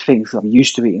on all these things because I'm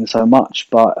used to eating so much.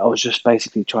 But I was just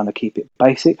basically trying to keep it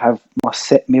basic, have my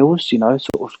set meals, sort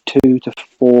of 2 to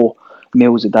 4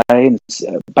 meals a day, and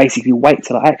basically wait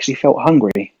till I actually felt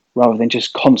hungry rather than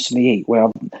just constantly eat, where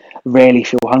I rarely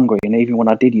feel hungry. And even when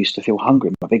I did used to feel hungry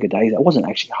in my bigger days, I wasn't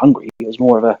actually hungry. It was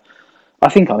more of a, I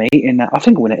think I'm eating that. I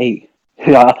think I'm going to eat.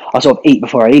 I sort of eat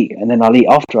before I eat, and then I'll eat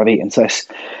after I've eaten. So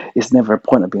it's never a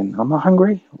point of being, am I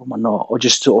hungry or am I not? Or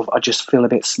just sort of, I just feel a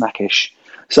bit snackish.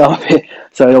 So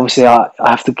so obviously I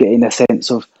have to get in a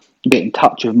sense of get in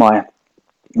touch with my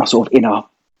sort of inner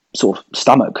sort of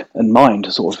stomach and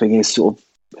mind sort of thing, is sort of,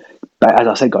 as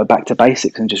I said, go back to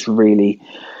basics and just really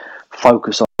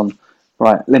focus on,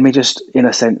 right, let me just, in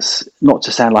a sense, not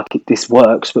to sound like this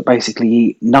works, but basically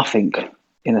eat nothing,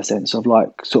 in a sense of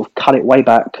like sort of cut it way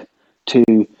back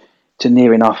to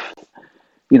near enough,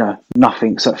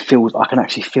 nothing, so it feels, I can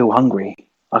actually feel hungry.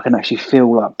 I can actually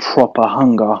feel like proper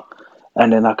hunger,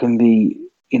 and then I can be,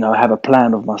 have a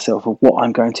plan of myself of what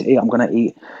I'm going to eat. I'm going to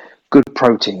eat good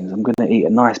proteins. I'm going to eat a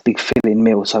nice big filling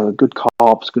meal, so good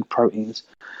carbs, good proteins,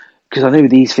 because I knew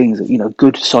these things,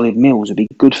 good solid meals would be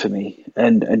good for me,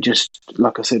 and just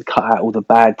like I said, cut out all the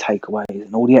bad takeaways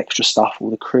and all the extra stuff, all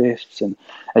the crisps and,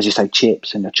 as you say,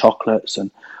 chips and the chocolates and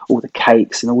all the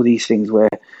cakes and all these things where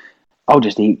I'll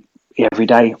just eat every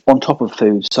day on top of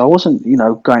food. So I wasn't,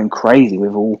 going crazy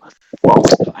with all what I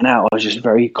was putting out. I was just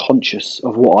very conscious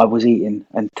of what I was eating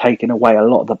and taking away a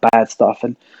lot of the bad stuff,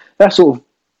 and that sort of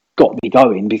got me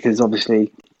going because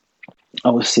obviously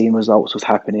I was seeing results was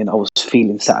happening. I was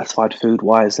feeling satisfied food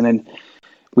wise, and then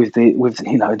with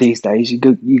these days you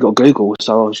got Google,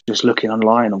 so I was just looking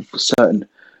online of certain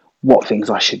what things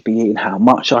I should be eating, how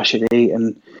much I should eat,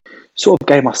 and sort of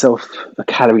gave myself a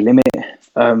calorie limit.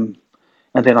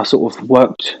 And then I sort of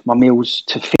worked my meals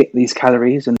to fit these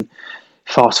calories. And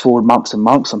fast forward months and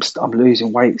months, I'm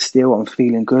losing weight still. I'm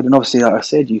feeling good, and obviously, like I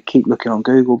said, you keep looking on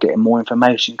Google, getting more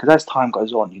information, because as time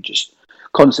goes on, you're just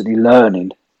constantly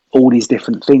learning all these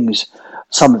different things.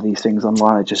 Some of these things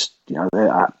online are just,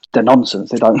 they're nonsense.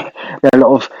 They're a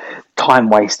lot of time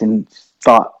wasting.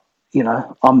 But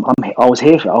I was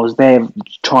here for it. I was there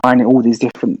trying all these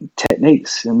different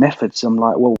techniques and methods. I'm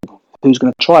like, well, who's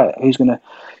going to try it? Who's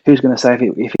going to say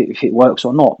if it works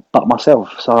or not? But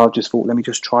myself. So I just thought, let me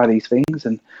just try these things,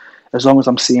 and as long as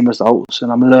I'm seeing results and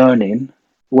I'm learning,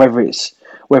 whether it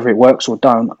works or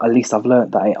don't, at least I've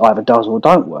learned that it either does or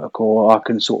don't work, or I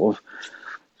can sort of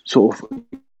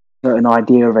get an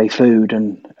idea of a food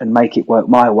and make it work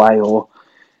my way. Or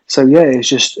so yeah, it's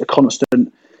just a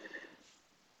constant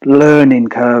learning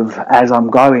curve as I'm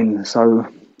going. So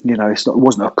it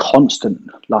wasn't a constant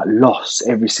like loss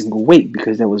every single week,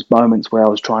 because there was moments where I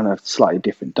was trying a slightly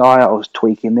different diet. I was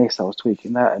tweaking this, I was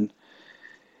tweaking that, and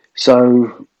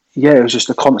so yeah, it was just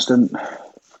a constant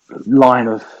line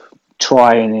of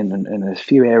trying in a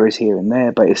few areas here and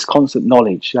there. But it's constant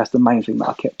knowledge. That's the main thing that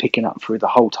I kept picking up through the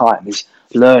whole time, is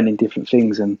learning different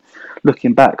things. And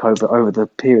looking back over the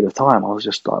period of time, I was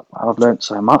just like, I've learned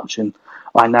so much, and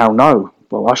I now know,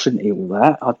 well, I shouldn't eat all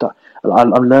that.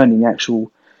 I'm learning the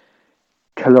actual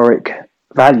caloric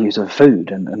values of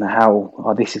food, and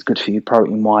how this is good for you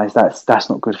protein wise, that's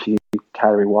not good for you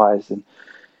calorie wise, and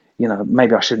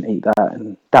maybe I shouldn't eat that,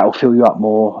 and that will fill you up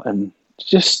more, and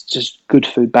just good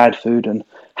food, bad food, and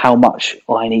how much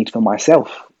I need for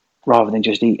myself, rather than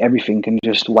just eat everything and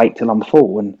just wait till I'm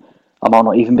full, and I might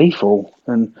not even be full.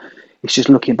 And it's just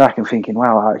looking back and thinking,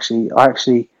 wow, I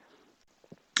actually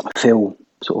feel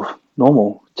sort of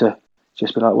normal to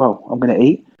just be like, well, I'm going to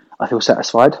eat, I feel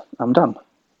satisfied, I'm done,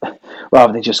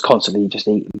 rather than just constantly just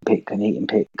eat and pick and eat and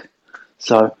pick.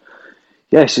 So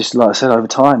yeah, it's just like I said, over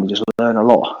time you just learn a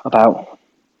lot about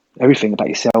everything about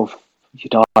yourself,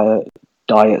 your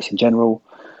diets in general,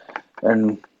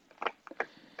 and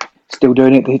still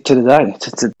doing it to the day,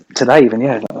 to today even.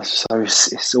 Yeah, so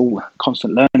it's all a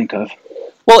constant learning curve.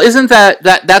 Well, isn't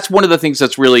that's one of the things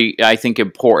that's really, I think,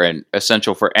 important,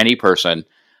 essential for any person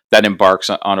that embarks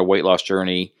on a weight loss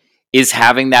journey, is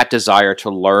having that desire to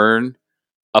learn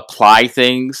apply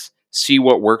things, see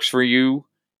what works for you,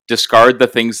 discard the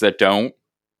things that don't,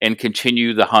 and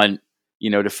continue the hunt,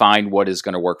 to find what is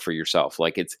going to work for yourself.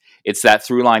 Like it's that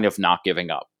through line of not giving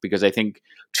up, because I think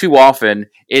too often,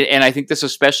 and I think this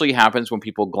especially happens when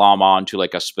people glom on to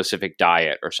like a specific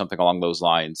diet or something along those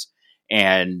lines,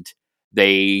 and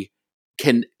they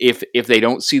can, if they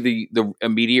don't see the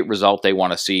immediate result they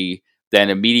want to see, then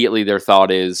immediately their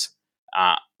thought is,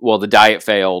 well, the diet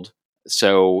failed,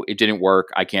 so it didn't work,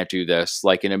 I can't do this.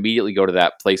 Like, and immediately go to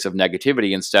that place of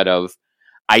negativity instead of,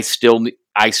 I still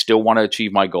want to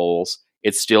achieve my goals.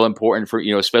 It's still important for,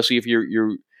 especially if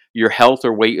your health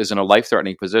or weight is in a life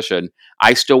threatening position.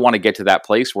 I still want to get to that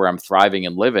place where I'm thriving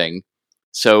and living.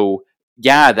 So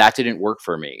yeah, that didn't work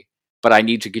for me, but I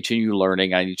need to continue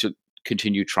learning. I need to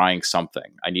continue trying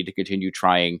something. I need to continue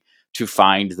trying to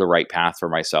find the right path for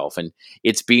myself. And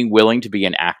it's being willing to be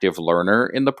an active learner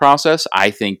in the process,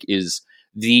 I think, is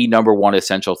the number one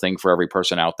essential thing for every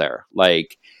person out there.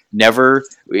 Like, never,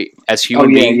 as Oh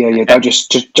human yeah, beings, yeah, yeah.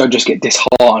 Don't just get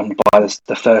disheartened by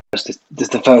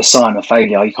the first sign of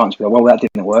failure. You can't just be like, well, that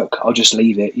didn't work, I'll just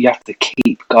leave it. You have to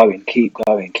keep going, keep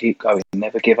going, keep going.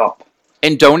 Never give up.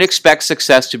 and don't expect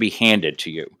success to be handed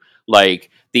to you. Like,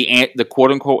 the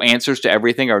quote unquote answers to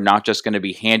everything are not just going to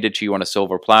be handed to you on a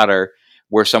silver platter,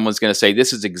 where someone's going to say,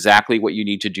 this is exactly what you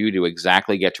need to do to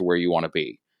exactly get to where you want to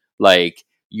be. Like,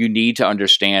 you need to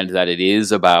understand that it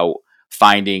is about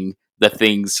finding the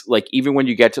things, like, even when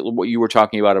you get to what you were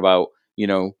talking about,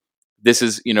 this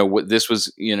is, what this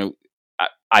was,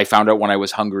 I found out when I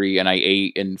was hungry and I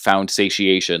ate and found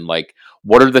satiation. Like,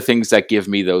 what are the things that give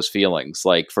me those feelings?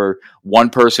 Like, for one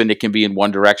person, it can be in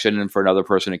one direction, and for another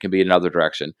person, it can be in another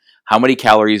direction. How many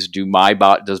calories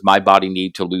does my body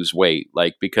need to lose weight?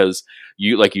 Like, because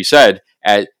like you said,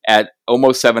 at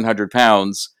almost 700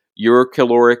 pounds,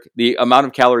 the amount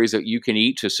of calories that you can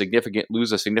eat to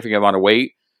lose a significant amount of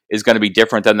weight is going to be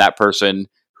different than that person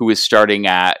who is starting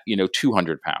at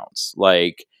 200 pounds.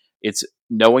 Like, it's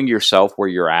knowing yourself where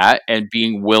you're at and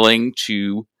being willing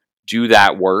to do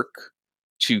that work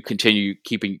to continue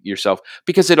keeping yourself,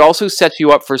 because it also sets you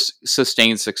up for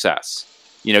sustained success.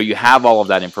 You have all of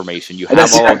that information, you And have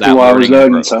that's all of exactly that why I was learning and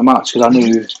learning growth. so much, because I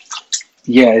knew.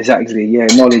 Yeah, exactly. Yeah,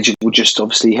 knowledge will just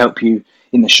obviously help you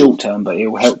in the short term, but it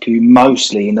will help you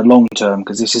mostly in the long term,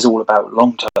 because this is all about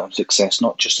long term success,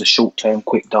 not just a short term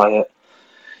quick diet.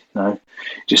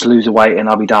 Just lose the weight and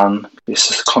I'll be done. It's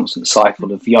a constant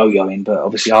cycle of yo-yoing. But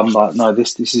obviously, I'm like, no,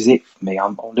 this is it for me.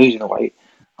 I'm losing the weight.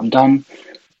 I'm done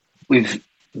with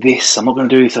this. I'm not going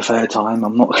to do this a third time.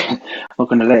 I'm not I'm not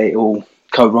going to let it all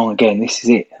go wrong again. This is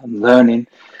it. I'm learning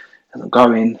and I'm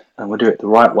going, and we'll do it the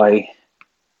right way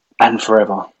and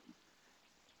forever.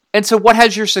 And so, what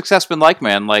has your success been like,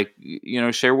 man? Like,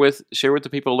 share with the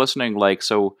people listening. Like,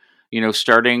 so,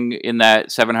 starting in that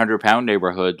 700-pound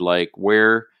neighborhood, like,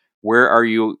 where are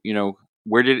you?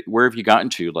 Where have you gotten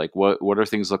to? Like, what are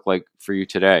things look like for you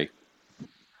today?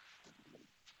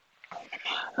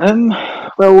 Um,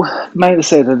 well, mate, I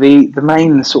said the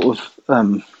main sort of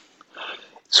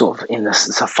in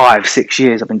the 5 6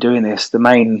 years I've been doing this, the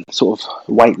main sort of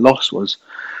weight loss was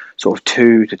sort of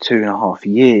 2 to 2.5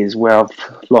 years, where I've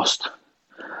lost,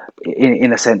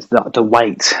 in a sense, the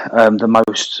weight, the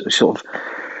most sort of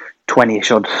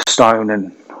 20ish odd stone,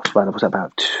 and what was that,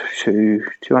 about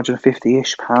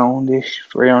 250ish pound-ish,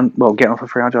 300, well, getting on for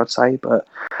 300, I'd say. But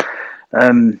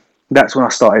that's when I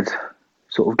started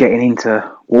sort of getting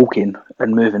into walking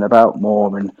and moving about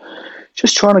more, and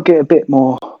just trying to get a bit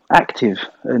more active,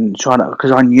 and trying to,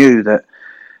 because I knew that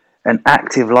an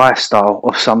active lifestyle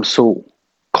of some sort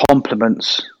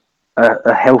complements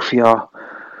a healthier,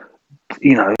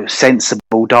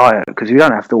 sensible diet, because you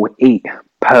don't have to eat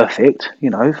perfect.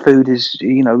 Food is,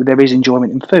 there is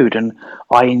enjoyment in food, and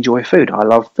I enjoy food. I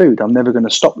love food. I'm never going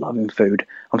to stop loving food.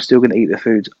 I'm still going to eat the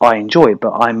foods I enjoy,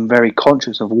 but I'm very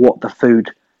conscious of what the food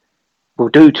will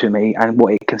do to me and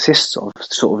what it consists of,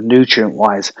 sort of nutrient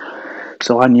wise.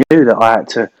 So I knew that I had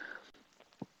to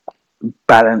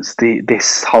balance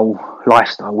this whole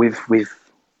lifestyle with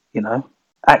you know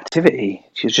activity.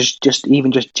 Just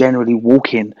even just generally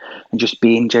walking and just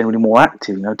being generally more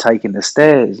active. Taking the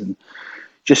stairs and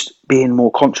just being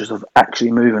more conscious of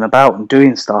actually moving about and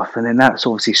doing stuff. And then that's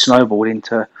obviously snowballed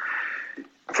into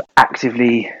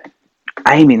actively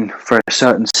aiming for a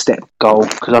certain step goal.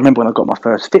 Because I remember when I got my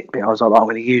first Fitbit, I was like, I'm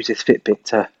going to use this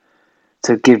Fitbit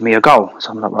to give me a goal.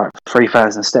 So I'm like, right,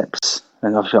 3,000 steps.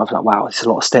 And obviously I was like, wow, it's a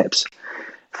lot of steps.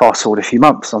 Fast forward a few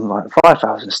months, I'm like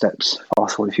 5,000 steps.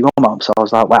 Fast forward a few more months, I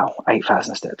was like, wow,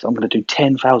 8,000 steps. I'm going to do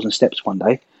 10,000 steps one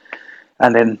day.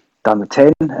 And then done the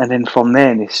 10. And then from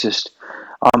then, it's just,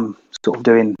 I'm sort of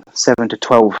doing 7 to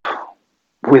 12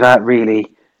 without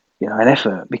really, an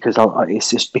effort, because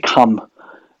it's just become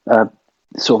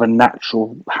sort of a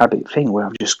natural habit thing where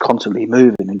I'm just constantly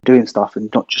moving and doing stuff,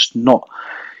 and not,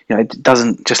 it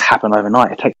doesn't just happen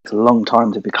overnight. It takes a long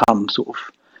time to become sort of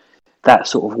that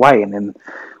sort of way. And then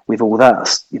with all that,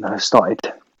 started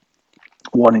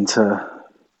wanting to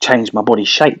change my body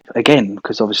shape again,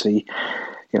 because obviously,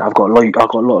 I've got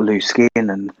a lot of loose skin,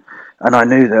 and I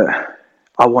knew that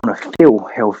I want to feel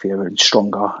healthier and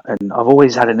stronger. And I've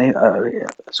always had a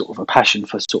sort of a passion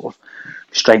for sort of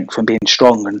strength and being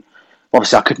strong. And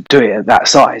obviously, I couldn't do it at that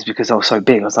size because I was so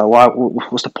big. I was like, "Why?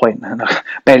 What's the point?" And I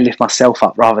barely lift myself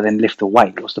up rather than lift the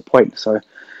weight. What's the point? So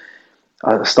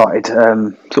I started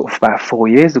sort of about 4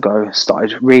 years ago.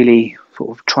 Started really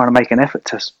sort of trying to make an effort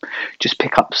to just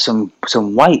pick up some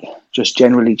weight, just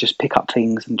generally just pick up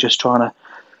things, and just trying to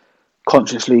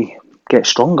consciously get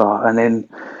stronger. And then,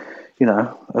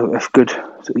 a good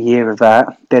sort of year of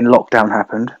that. Then lockdown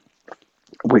happened,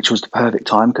 which was the perfect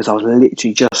time because I was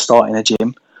literally just starting a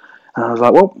gym, and I was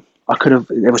like, well, I could have.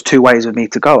 There was two ways of me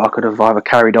to go. I could have either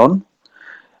carried on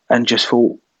and just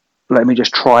thought, let me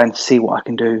just try and see what I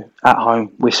can do at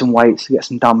home with some weights, get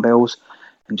some dumbbells,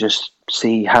 and just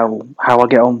see how I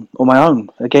get on my own.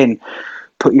 Again,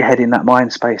 put your head in that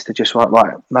mind space to just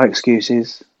right, no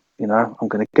excuses. I'm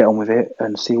going to get on with it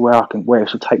and see where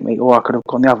this will take me. Or I could have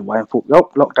gone the other way and thought,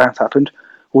 oh, lockdown's happened,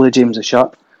 all the gyms are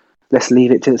shut, let's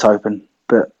leave it till it's open.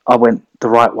 But I went the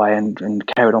right way and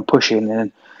carried on pushing.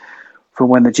 And from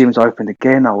when the gyms opened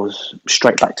again, I was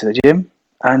straight back to the gym.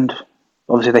 And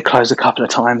obviously they closed a couple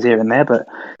of times here and there, but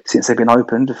since they've been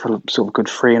opened for sort of a good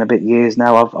 3 and a bit years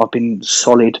now, I've been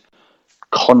solid,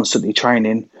 constantly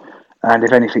training. And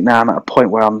if anything, now I'm at a point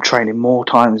where I'm training more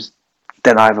times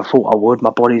than I ever thought I would.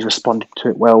 My body's responding to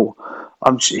it well.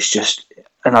 It's just,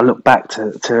 and I look back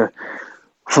to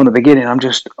from the beginning.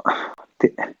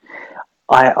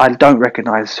 I don't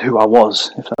recognise who I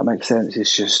was, if that makes sense.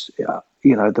 It's just,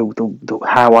 the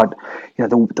how I'd,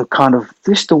 the kind of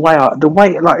just the way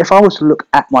like if I was to look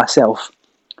at myself,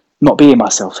 not being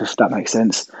myself, if that makes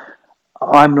sense,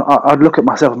 I'd look at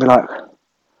myself and be like,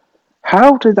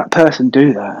 how did that person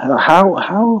do that?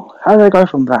 How do they go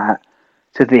from that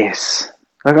to this?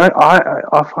 Like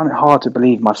I find it hard to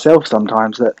believe myself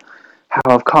sometimes that how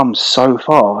I've come so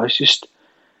far. I just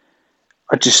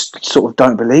sort of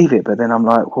don't believe it. But then I'm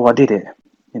like, well, I did it.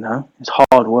 It's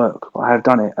hard work, but I have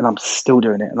done it, and I'm still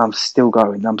doing it, and I'm still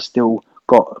going. I'm still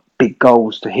got big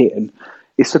goals to hit, and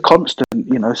it's a constant.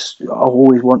 I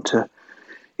always want to,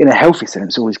 in a healthy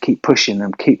sense, always keep pushing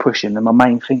and keep pushing. And my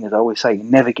main thing is I always say,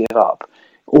 never give up.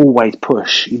 Always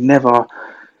push. You never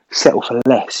settle for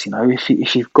less.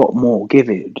 If you've got more, give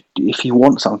it. If you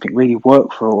want something, really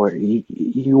work for it.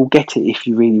 You'll get it if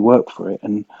you really work for it.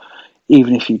 And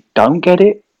even if you don't get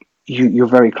it, you're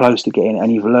very close to getting it,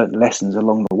 and you've learned lessons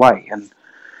along the way. And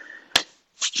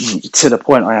to the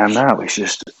point I am now, it's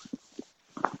just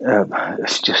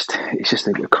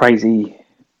a crazy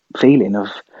feeling of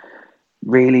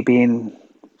really being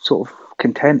sort of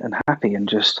content and happy, and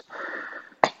just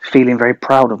feeling very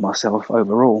proud of myself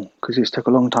overall, because it took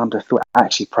a long time to feel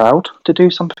actually proud to do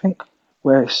something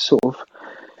where it's sort of,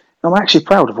 I'm actually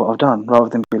proud of what I've done, rather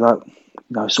than be like,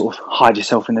 sort of hide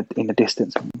yourself in the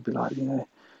distance and be like,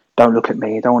 don't look at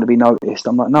me, I don't want to be noticed.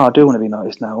 I'm like, no, I do want to be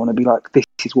noticed now. I want to be like, this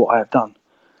is what I have done,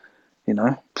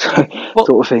 Well,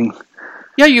 sort of thing.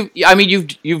 yeah,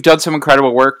 you've done some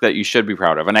incredible work that you should be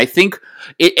proud of, and I think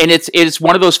it's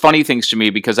one of those funny things to me,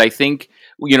 because I think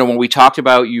when we talked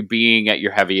about you being at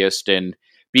your heaviest and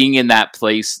being in that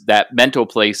place, that mental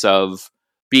place of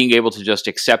being able to just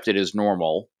accept it as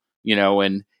normal,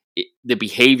 and the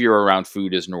behavior around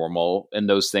food is normal and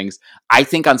those things. I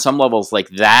think on some levels, like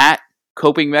that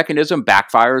coping mechanism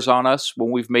backfires on us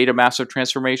when we've made a massive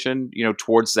transformation,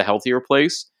 towards the healthier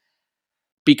place,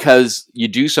 because you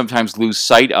do sometimes lose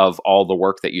sight of all the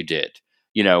work that you did.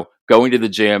 Going to the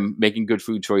gym, making good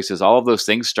food choices, all of those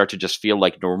things start to just feel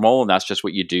like normal, and that's just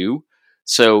what you do.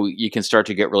 So you can start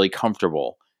to get really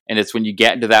comfortable. And it's when you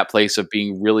get into that place of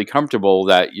being really comfortable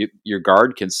that your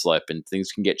guard can slip and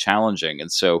things can get challenging.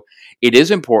 And so it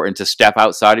is important to step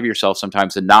outside of yourself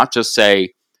sometimes and not just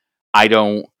say, I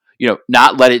don't,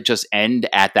 not let it just end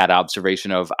at that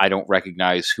observation of, I don't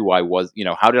recognize who I was,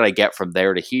 how did I get from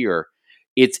there to here?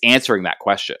 It's answering that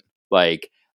question. Like,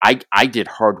 I did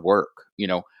hard work,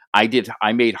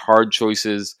 I made hard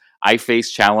choices. I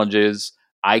faced challenges.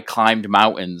 I climbed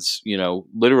mountains,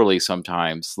 literally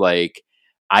sometimes. Like,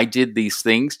 I did these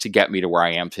things to get me to where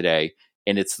I am today.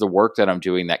 And it's the work that I'm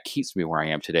doing that keeps me where I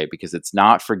am today, because it's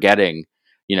not forgetting,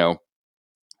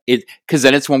 it, because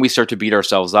then it's when we start to beat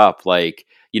ourselves up. Like,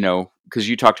 because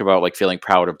you talked about like feeling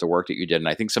proud of the work that you did. And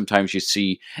I think sometimes you'll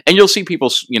see people,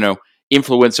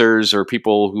 influencers or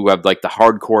people who have like the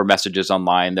hardcore messages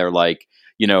online. They're like,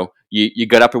 you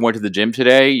got up and went to the gym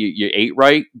today. You ate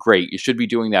right. Great. You should be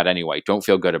doing that anyway. Don't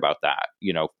feel good about that.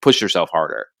 Push yourself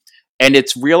harder. And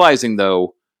it's realizing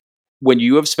though, when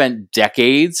you have spent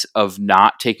decades of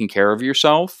not taking care of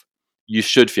yourself, you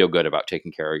should feel good about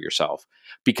taking care of yourself,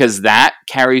 because that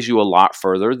carries you a lot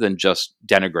further than just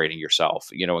denigrating yourself,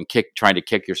 and trying to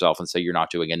kick yourself and say you're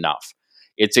not doing enough.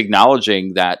 It's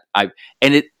acknowledging that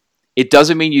and it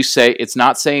doesn't mean it's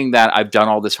not saying that I've done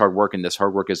all this hard work and this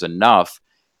hard work is enough.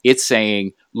 It's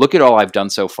saying, look at all I've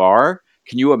done so far.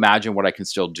 Can you imagine what I can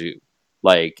still do?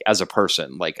 Like as a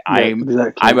person, like I'm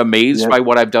amazed by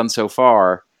what I've done so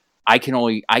far. I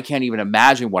can't even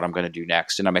imagine what I'm going to do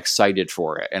next, and I'm excited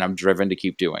for it, and I'm driven to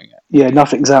keep doing it. Yeah,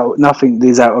 nothing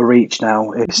is out of reach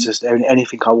now. It's just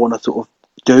anything I want to sort of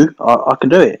do, I can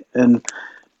do it, and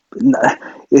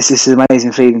it's this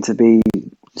amazing feeling to be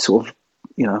sort of,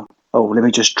 oh, let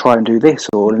me just try and do this,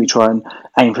 or let me try and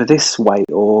aim for this weight,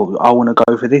 or I want to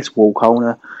go for this walk. I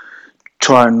want to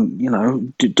try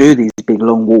and do these big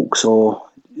long walks or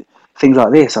things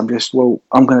like this. I'm going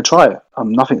to try it.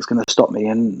 Nothing's going to stop me.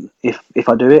 And if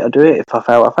I do it, I do it. If I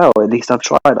fail, I fail. At least I've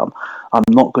tried. I'm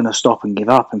not going to stop and give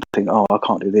up and think, oh, I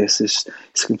can't do this. It's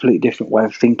a completely different way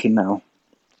of thinking now.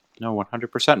 No,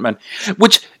 100%, man.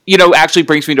 Which, actually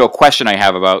brings me to a question I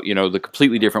have about, the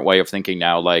completely different way of thinking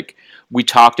now. Like, we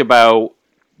talked about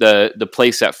the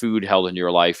place that food held in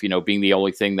your life, being the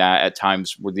only thing that at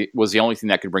times was the only thing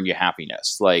that could bring you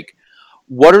happiness. Like,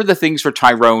 what are the things for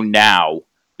Tyrone now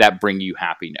that bring you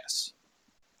happiness?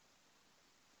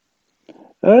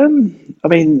 I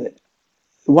mean,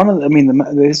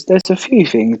 there's a few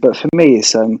things, but for me,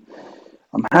 it's I'm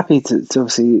happy to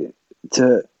obviously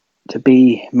to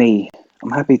be me. I'm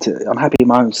happy in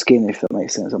my own skin, if that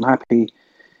makes sense. I'm happy,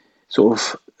 sort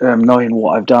of knowing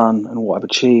what I've done and what I've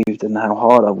achieved and how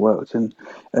hard I've worked and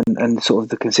sort of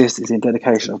the consistency and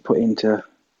dedication I've put into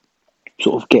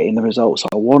sort of getting the results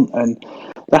I want, and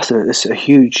that's a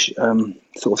huge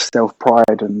sort of self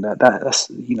pride, and that's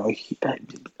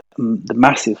the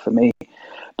massive for me.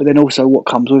 But then also what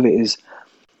comes with it is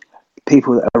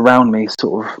people that are around me,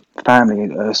 sort of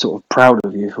family, are sort of proud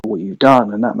of you for what you've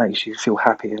done, and that makes you feel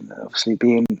happy. And obviously,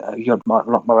 being my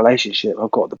relationship,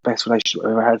 I've got the best relationship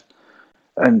I've ever had,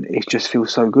 and it just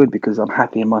feels so good because I'm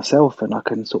happy in myself, and I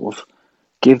can sort of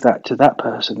give that to that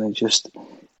person, and just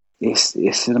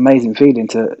it's an amazing feeling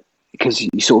because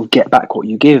you sort of get back what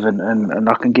you give, and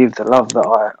I can give the love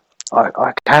that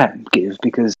I can give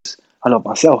because I love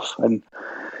myself. And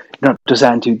not to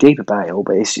sound too deep about it all,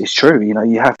 but it's true.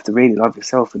 You have to really love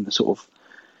yourself in the sort of,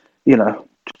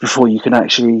 before you can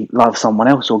actually love someone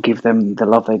else or give them the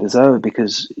love they deserve,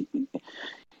 because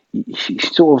you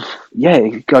sort of,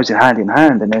 it goes hand in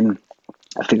hand. And then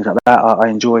things like that,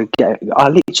 I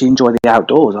literally enjoy the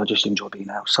outdoors. I just enjoy being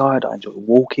outside. I enjoy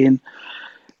walking.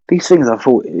 These things I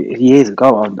thought years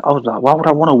ago, I was like, why would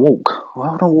I want to walk?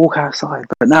 Why would I walk outside?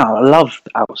 But now I love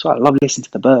outside. I love listening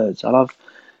to the birds. I love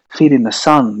feeling the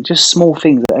sun. Just small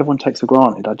things that everyone takes for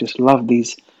granted. I just love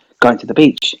these, going to the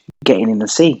beach, getting in the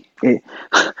sea,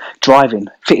 driving,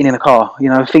 fitting in a car,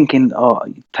 thinking,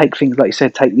 take things like you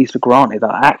said, take these for granted,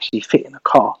 that I actually fit in a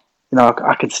car.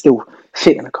 I can still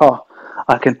fit in a car.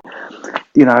 I can,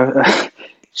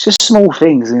 it's just small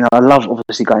things. I love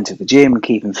obviously going to the gym and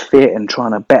keeping fit and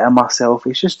trying to better myself.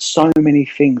 It's just so many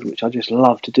things which I just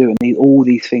love to do. And all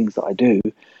these things that I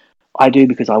do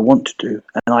because I want to do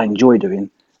and I enjoy doing.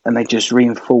 And they just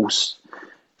reinforce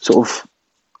sort of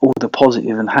all the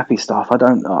positive and happy stuff. I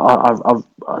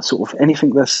sort of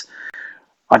anything that's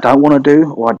I don't want to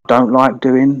do or I don't like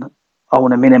doing, I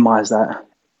want to minimise that,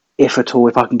 if at all,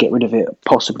 if I can get rid of it,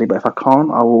 possibly. But if I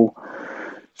can't, I will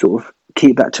sort of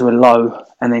keep that to a low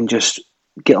and then just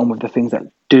get on with the things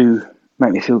that do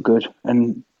make me feel good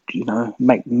and,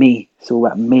 make me, it's all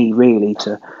about me really,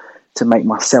 to make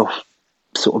myself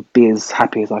sort of be as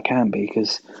happy as I can be,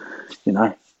 because,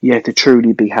 to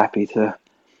truly be happy, to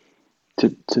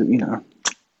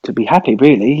be happy,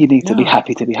 really, you need to be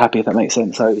happy, if that makes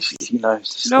sense. So it's just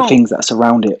the things that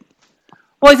surround it.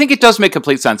 Well, I think it does make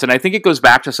complete sense. And I think it goes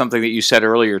back to something that you said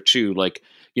earlier too. Like,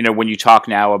 when you talk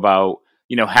now about,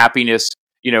 happiness,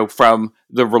 from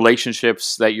the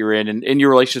relationships that you're in and in your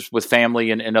relationships with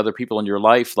family and other people in your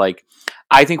life. Like,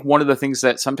 I think one of the things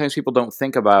that sometimes people don't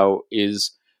think about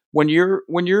is when you're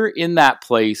in that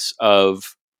place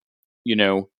of,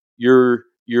 your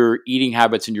eating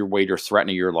habits and your weight are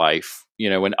threatening your life,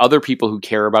 and other people who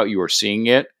care about you are seeing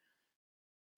it.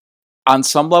 On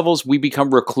some levels, we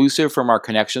become reclusive from our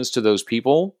connections to those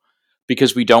people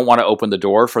because we don't want to open the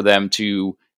door for them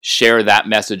to share that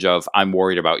message of I'm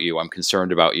worried about you, I'm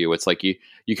concerned about you. It's like you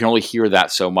can only hear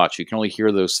that so much. You can only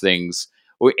hear those things,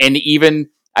 and even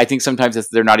I think sometimes if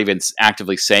they're not even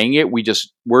actively saying it,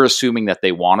 we're assuming that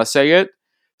they want to say it,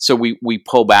 so we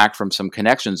pull back from some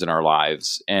connections in our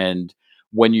lives. And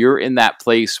when you're in that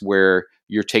place where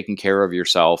you're taking care of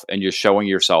yourself and you're showing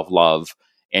yourself love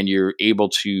and you're able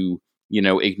to,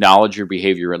 acknowledge your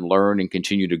behavior and learn and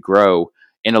continue to grow,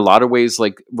 in a lot of ways,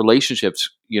 like relationships,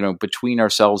 between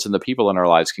ourselves and the people in our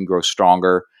lives can grow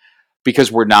stronger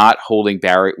because we're not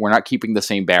we're not keeping the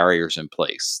same barriers in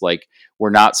place. Like, we're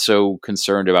not so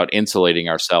concerned about insulating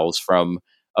ourselves from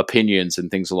opinions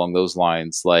and things along those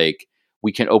lines. Like,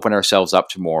 we can open ourselves up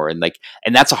to more. And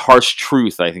that's a harsh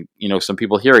truth. I think, some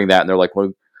people hearing that and they're like,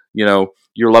 well,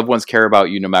 your loved ones care about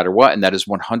you no matter what. And that is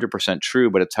 100% true,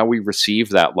 but it's how we receive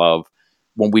that love.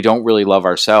 When we don't really love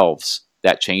ourselves,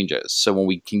 that changes. So when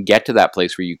we can get to that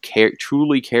place where you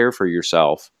truly care for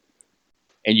yourself,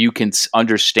 and you can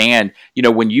understand,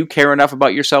 when you care enough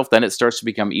about yourself, then it starts to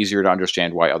become easier to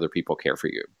understand why other people care for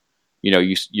you.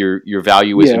 Your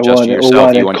value isn't just to yourself.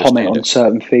 Why they You comment understand on it.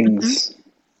 certain things.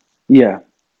 Yeah.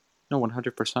 No,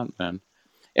 100%, man.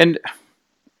 And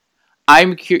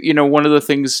I'm one of the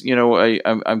things,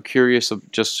 I'm curious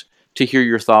of just to hear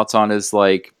your thoughts on is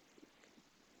like,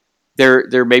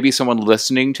 there may be someone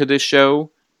listening to this show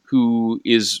who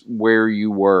is where you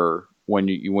were when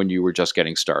you were just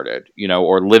getting started,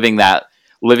 or living that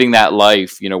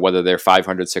life, whether they're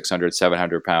 500, 600,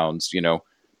 700 pounds,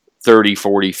 30,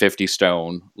 40, 50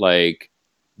 stone, like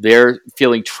they're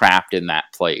feeling trapped in that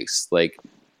place. Like,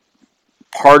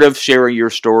 part of sharing your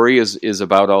story is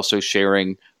about also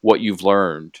sharing what you've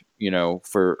learned,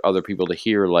 for other people to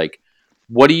hear. Like,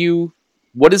 what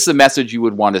is the message you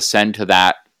would want to send to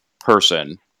that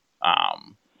person,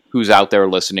 who's out there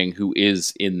listening, who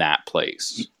is in that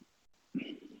place?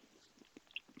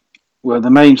 Well,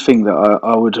 the main thing that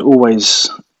I would always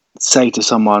say to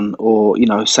someone, or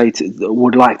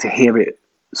would like to hear it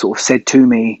sort of said to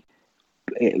me,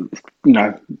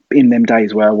 in them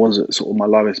days where I was at sort of my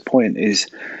lowest point, is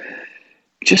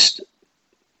just,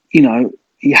 you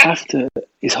have to.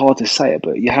 It's hard to say it,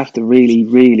 but you have to really,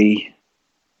 really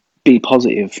be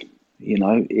positive.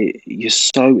 You're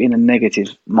so in a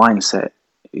negative mindset.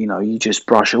 You just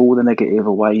brush all the negative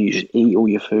away. You just eat all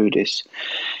your food.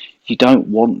 You don't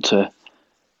want to,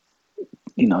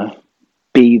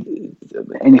 be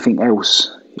anything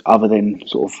else other than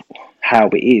sort of how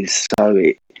it is. So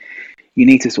you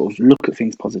need to sort of look at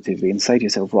things positively and say to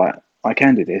yourself, right, I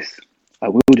can do this. I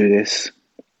will do this.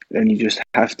 And you just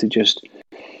have to just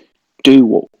do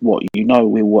what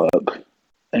will work,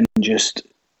 and just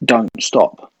don't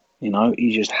stop.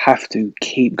 You just have to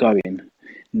keep going,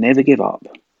 never give up,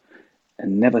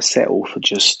 and never settle for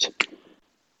just,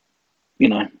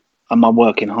 am I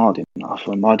working hard enough?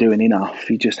 Am I doing enough?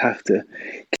 You just have to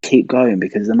keep going,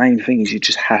 because the main thing is you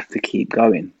just have to keep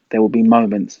going. There will be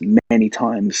moments, many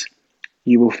times,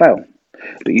 you will fail,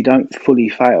 but you don't fully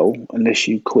fail unless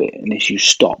you quit, unless you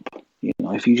stop.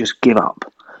 If you just give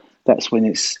up, that's when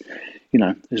it's,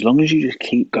 as long as you just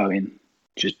keep going,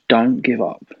 just don't give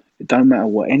up. It don't matter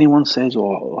what anyone says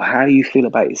or how you feel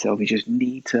about yourself. You just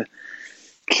need to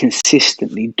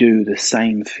consistently do the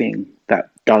same thing that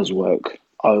does work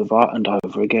over and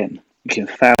over again. You can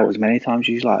fail as many times as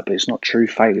you like, but it's not true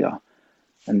failure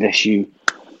unless you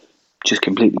just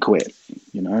completely quit.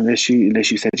 Unless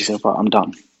you said to yourself, right, I'm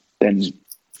done. Then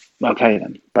okay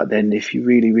then. But then if you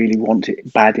really, really want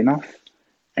it bad enough,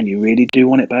 and you really do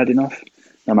want it bad enough,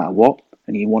 no matter what,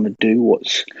 and you want to do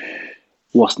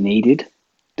what's needed,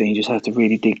 then you just have to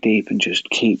really dig deep and just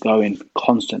keep going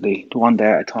constantly, one day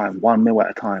at a time, 1 meal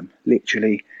at a time.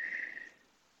 Literally,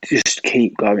 just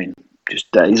keep going.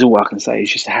 Just that is all I can say. Is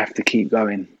just have to keep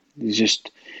going. It's just,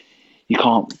 you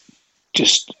can't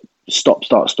just stop,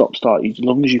 start. As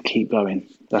long as you keep going,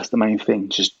 that's the main thing.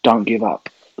 Just don't give up.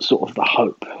 Sort of the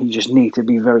hope. You just need to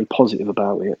be very positive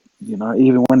about it.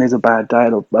 Even when there's a bad day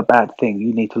or a bad thing,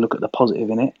 you need to look at the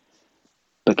positive in it,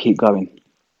 but keep going.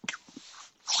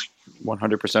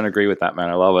 100% agree with that, man.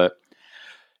 I love it.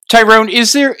 Tyrone,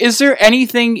 is there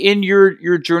anything in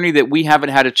your journey that we haven't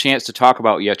had a chance to talk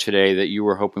about yet today that you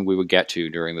were hoping we would get to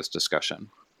during this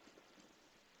discussion?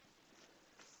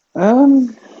 We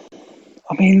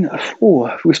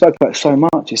spoke about so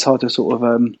much. It's hard to sort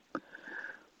of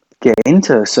get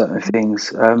into certain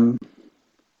things. I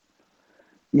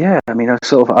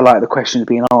like the questions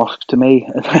being asked to me,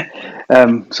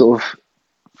 sort of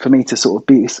for me to sort of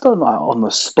be. It's not like on the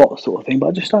spot sort of thing, but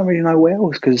I just don't really know where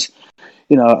else, because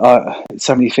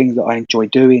so many things that I enjoy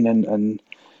doing, and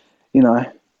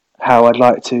how I'd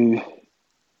like to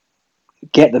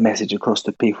get the message across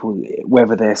to people,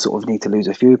 whether they sort of need to lose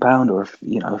a few pound or a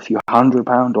few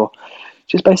 £100, or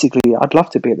just basically, I'd love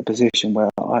to be at the position where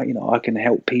I can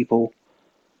help people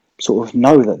sort of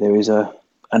know that there is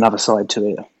another side to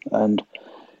it, and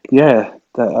yeah,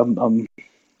 that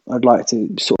I'd like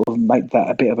to sort of make that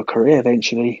a bit of a career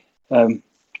eventually, at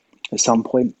some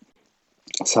point.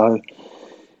 So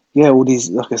yeah,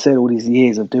 like I said, all these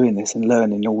years of doing this and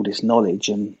learning all this knowledge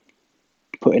and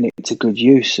putting it to good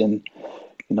use, and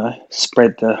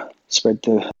spread the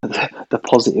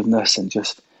positiveness and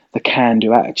just the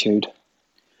can-do attitude.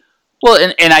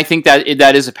 Well, and I think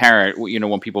that is apparent,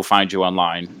 when people find you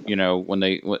online,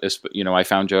 I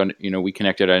found you on, we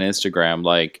connected on Instagram,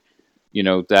 like,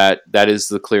 that is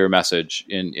the clear message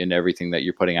in everything that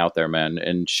you're putting out there, man,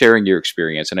 and sharing your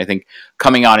experience. And I think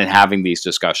coming on and having these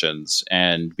discussions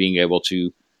and being able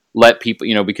to let people,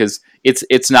 because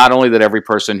it's not only that every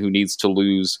person who needs to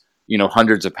lose,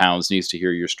 hundreds of pounds needs to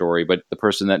hear your story, but the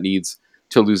person that needs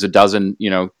to lose a dozen,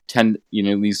 10,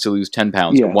 needs to lose 10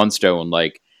 pounds or 1 stone,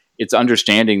 like, it's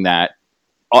understanding that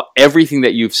everything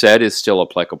that you've said is still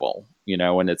applicable,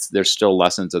 and there's still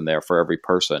lessons in there for every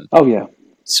person. Oh yeah.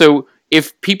 So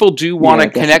if people do want to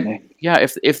connect,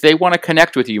 definitely. if they want to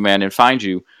connect with you, man, and find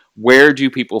you, where do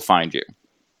people find you?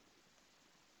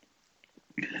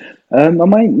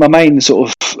 My main sort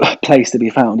of place to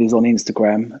be found is on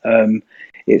Instagram.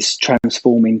 It's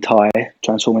transforming _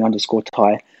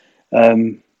 Thai.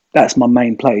 That's my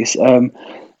main place.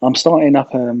 I'm starting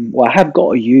up. I have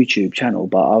got a YouTube channel,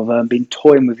 but I've been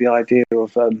toying with the idea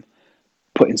of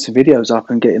putting some videos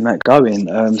up and getting that going.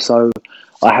 So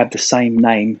I have the same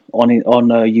name on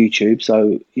YouTube.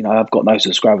 So I've got no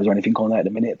subscribers or anything on that at the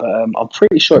minute, but I'm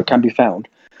pretty sure it can be found.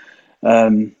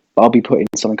 But I'll be putting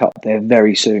something up there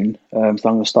very soon. So I'm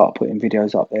going to start putting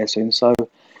videos up there soon. So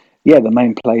yeah, the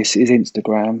main place is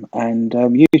Instagram and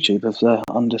YouTube as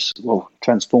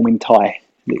Transforming Thai,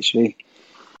 literally.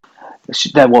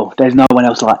 There's no one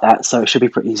else like that, so it should be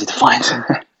pretty easy to find.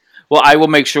 Well, I will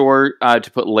make sure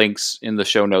to put links in the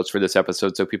show notes for this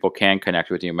episode so people can connect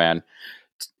with you, man.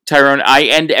 Tyrone, I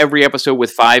end every episode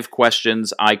with 5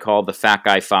 questions I call the Fat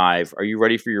Guy 5. Are you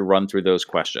ready for your run through those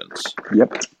questions?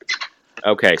 Yep.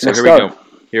 Okay, so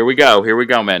here we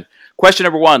go, man. Question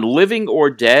number 1, living or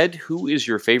dead, who is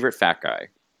your favorite fat guy?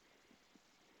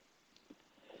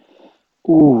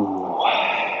 Ooh.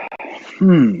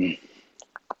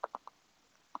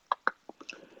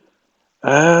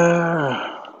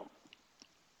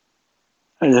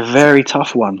 It's a very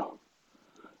tough one.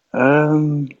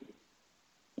 I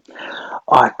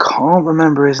can't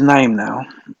remember his name now.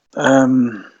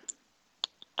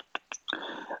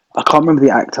 I can't remember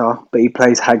the actor, but he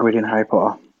plays Hagrid in Harry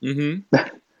Potter. Mm-hmm.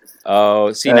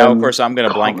 Oh, see, now, of course, I'm going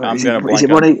to blank.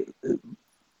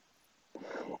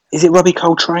 Is it Robbie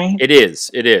Coltrane? It is.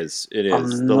 The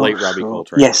late Robbie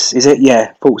Coltrane. Yes, is it?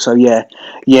 Yeah, thought so, yeah.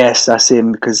 Yes, that's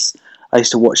him, because I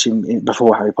used to watch him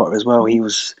before Harry Potter as well.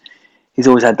 He's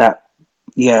always had that.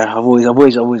 Yeah, I've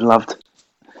always loved.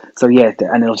 So yeah,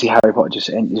 and then obviously Harry Potter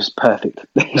just perfect.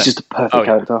 He's just a perfect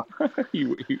character.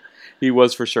 He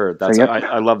was for sure. That's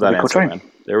I love that answer, man.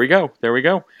 There we go.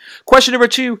 Question number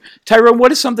 2, Tyrone.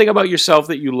 What is something about yourself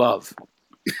that you love?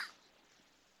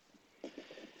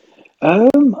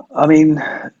 I mean,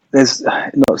 there's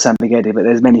not Sam Spaghetti, but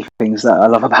there's many things that I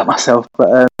love about myself.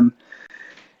 But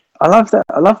I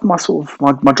love my sort of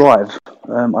my drive.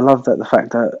 I love the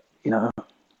fact that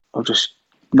I'll just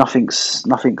nothing's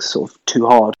sort of too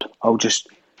hard. I'll just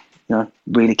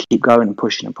really keep going and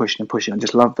pushing and pushing and pushing. I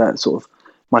just love that sort of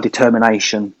my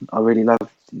determination. I really love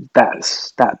that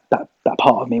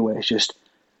part of me where it's just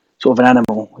sort of an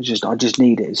animal. It's just I just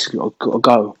need it. It's got to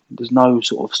go. There's no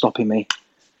sort of stopping me.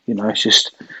 It's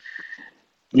just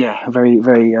very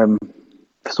very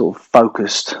sort of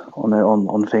focused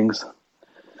on things.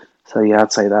 So yeah,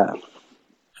 I'd say that.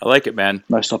 I like it, man.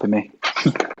 No stopping me.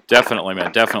 Definitely,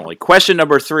 man. Definitely. Question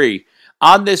number 3.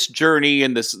 On this journey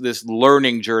and this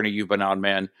learning journey you've been on,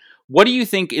 man, what do you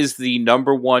think is the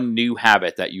number 1 new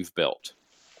habit that you've built?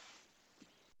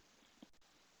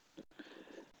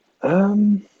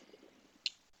 The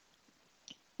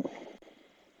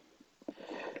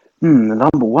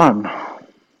number 1.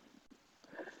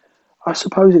 I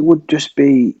suppose it would just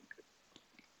be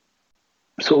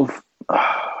sort of.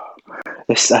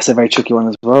 That's a very tricky one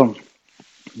as well.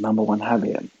 Number 1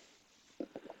 habit.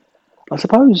 I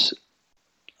suppose.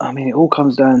 I mean, it all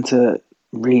comes down to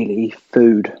really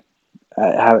food.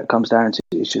 How it comes down to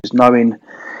it's just knowing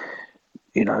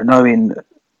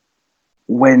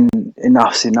when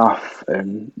enough's enough,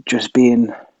 and just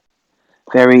being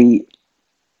very,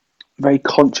 very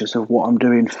conscious of what I'm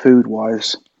doing food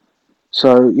wise,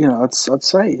 So I'd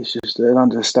say it's just an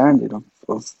understanding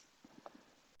of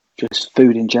just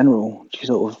food in general.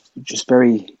 Just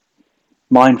very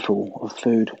mindful of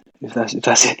food. If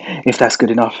that's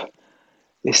good enough.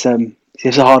 It's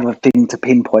a hard thing to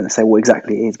pinpoint and say what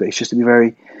exactly it is, but it's just to be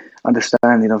very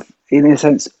understanding of, in a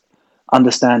sense,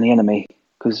 understand the enemy,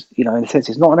 because in a sense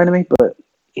it's not an enemy, but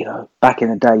back in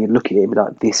the day you'd look at it and be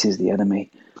like, this is the enemy.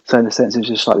 So in the sense it's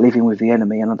just like living with the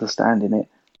enemy and understanding it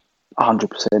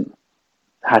 100%,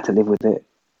 how to live with it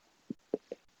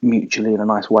mutually in a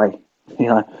nice way.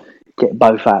 Get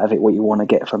both out of it what you want to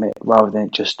get from it, rather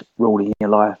than just ruling your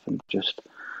life and just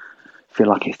feel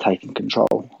like it's taking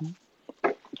control.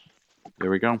 There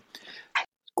we go.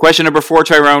 Question number 4,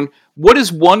 Tyrone. What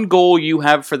is one goal you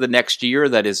have for the next year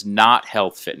that is not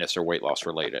health, fitness, or weight loss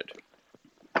related?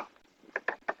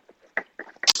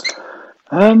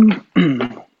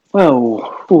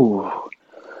 Well,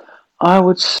 I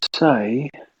would say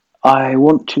I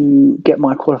want to get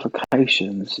my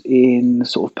qualifications in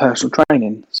sort of personal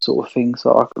training sort of thing.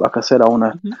 So, like I said, I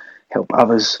want to help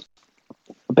others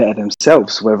better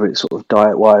themselves, whether it's sort of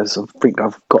diet wise. I think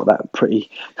I've got that pretty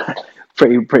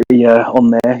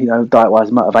on there, diet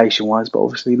wise, motivation wise, but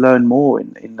obviously learn more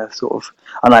in the sort of,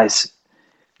 I know it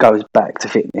goes back to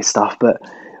fitness stuff, but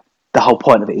the whole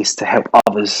point of it is to help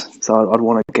others. So I'd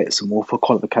want to get some more for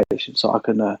qualification so I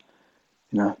can,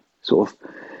 sort of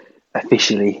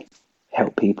officially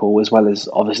help people, as well as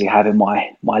obviously having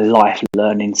my life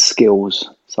learning skills,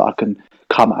 so I can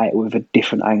come at it with a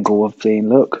different angle of being,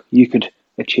 look, you could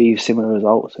achieve similar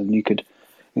results, and you could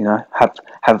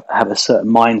have a certain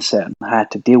mindset on how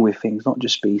to deal with things, not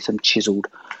just be some chiseled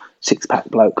six-pack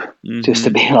bloke, just to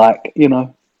be like,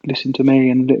 listen to me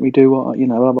and let me do what,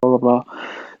 blah blah blah blah.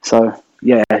 So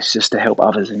yeah, it's just to help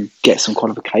others and get some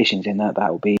qualifications in that.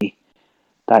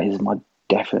 That is my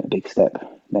definite big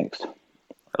step next.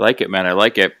 I like it, man. I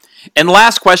like it. And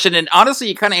last question, and honestly,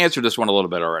 you kind of answered this one a little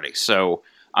bit already, so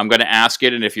I'm going to ask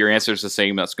it, and if your answer is the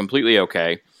same, that's completely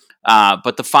okay.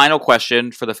 But the final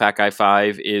question for the Fat Guy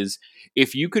 5 is,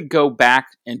 if you could go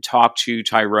back and talk to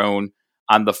Tyrone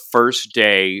on the first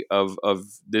day of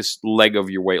this leg of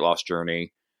your weight loss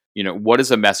journey, what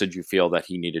is a message you feel that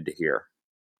he needed to hear?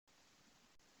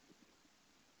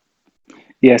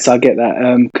 Yes, I get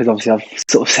that, because obviously I've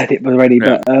sort of said it already,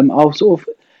 but I'll sort of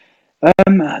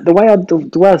the way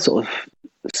I sort of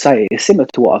say it is similar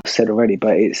to what I've said already,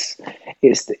 but it's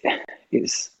you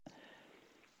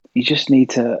just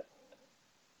need to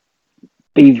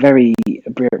be very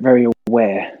very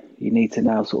aware. You need to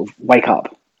now sort of wake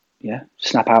up,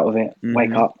 snap out of it,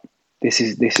 wake up. This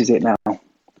is it now.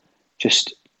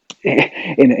 Just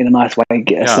in a nice way,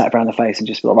 get a slap around the face and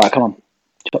just be like, right, come on,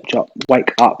 chop,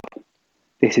 wake up.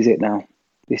 This is it now.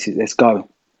 Let's go.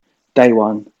 Day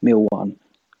one, meal one.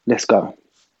 Let's go.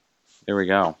 There we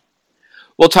go.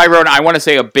 Well, Tyrone, I want to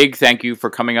say a big thank you for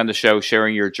coming on the show,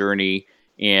 sharing your journey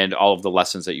and all of the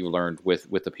lessons that you learned with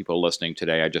the people listening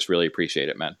today. I just really appreciate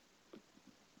it, man.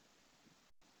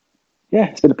 Yeah,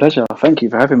 it's been a pleasure. Thank you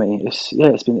for having me. It's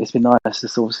been nice. It's been nervous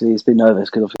because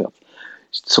obviously I've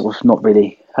sort of not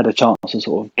really had a chance to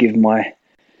sort of give my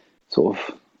sort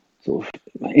of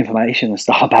information and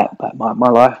stuff about my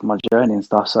life, my journey and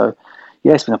stuff. So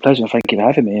yeah, it's been a pleasure. Thank you for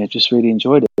having me. I just really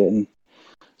enjoyed it and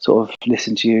sort of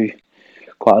listened to you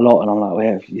quite a lot. And I'm like, well,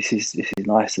 yeah, this is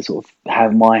nice to sort of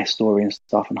have my story and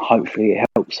stuff, and hopefully it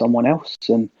helps someone else.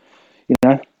 And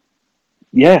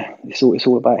yeah, it's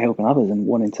all about helping others and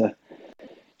wanting to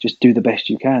just do the best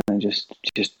you can and just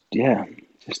live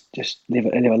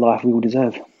a life we all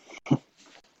deserve.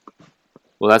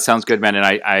 Well, that sounds good, man. And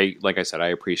I like I said, I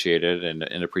appreciate it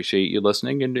and appreciate you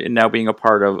listening and now being a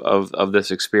part of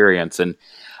this experience. And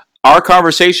our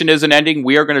conversation isn't ending.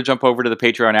 We are going to jump over to the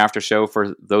Patreon after show.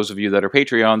 For those of you that are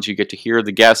Patreons, you get to hear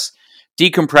the guests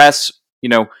decompress.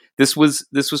 This was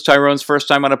Tyrone's first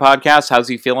time on a podcast. How's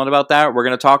he feeling about that? We're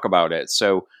going to talk about it.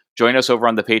 So join us over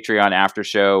on the Patreon after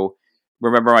show.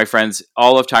 Remember, my friends,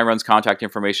 all of Tyrone's contact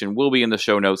information will be in the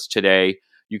show notes today.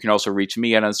 You can also reach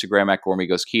me on Instagram at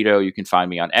GourmetGoesKeto. You can find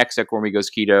me on X at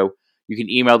GourmetGoesKeto. You can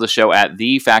email the show at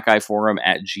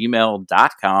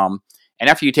thefatguyforum@gmail.com. And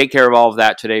after you take care of all of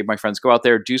that today, my friends, go out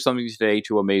there, do something today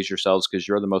to amaze yourselves, because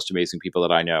you're the most amazing people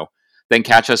that I know. Then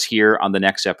catch us here on the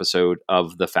next episode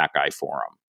of the Fat Guy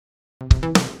Forum.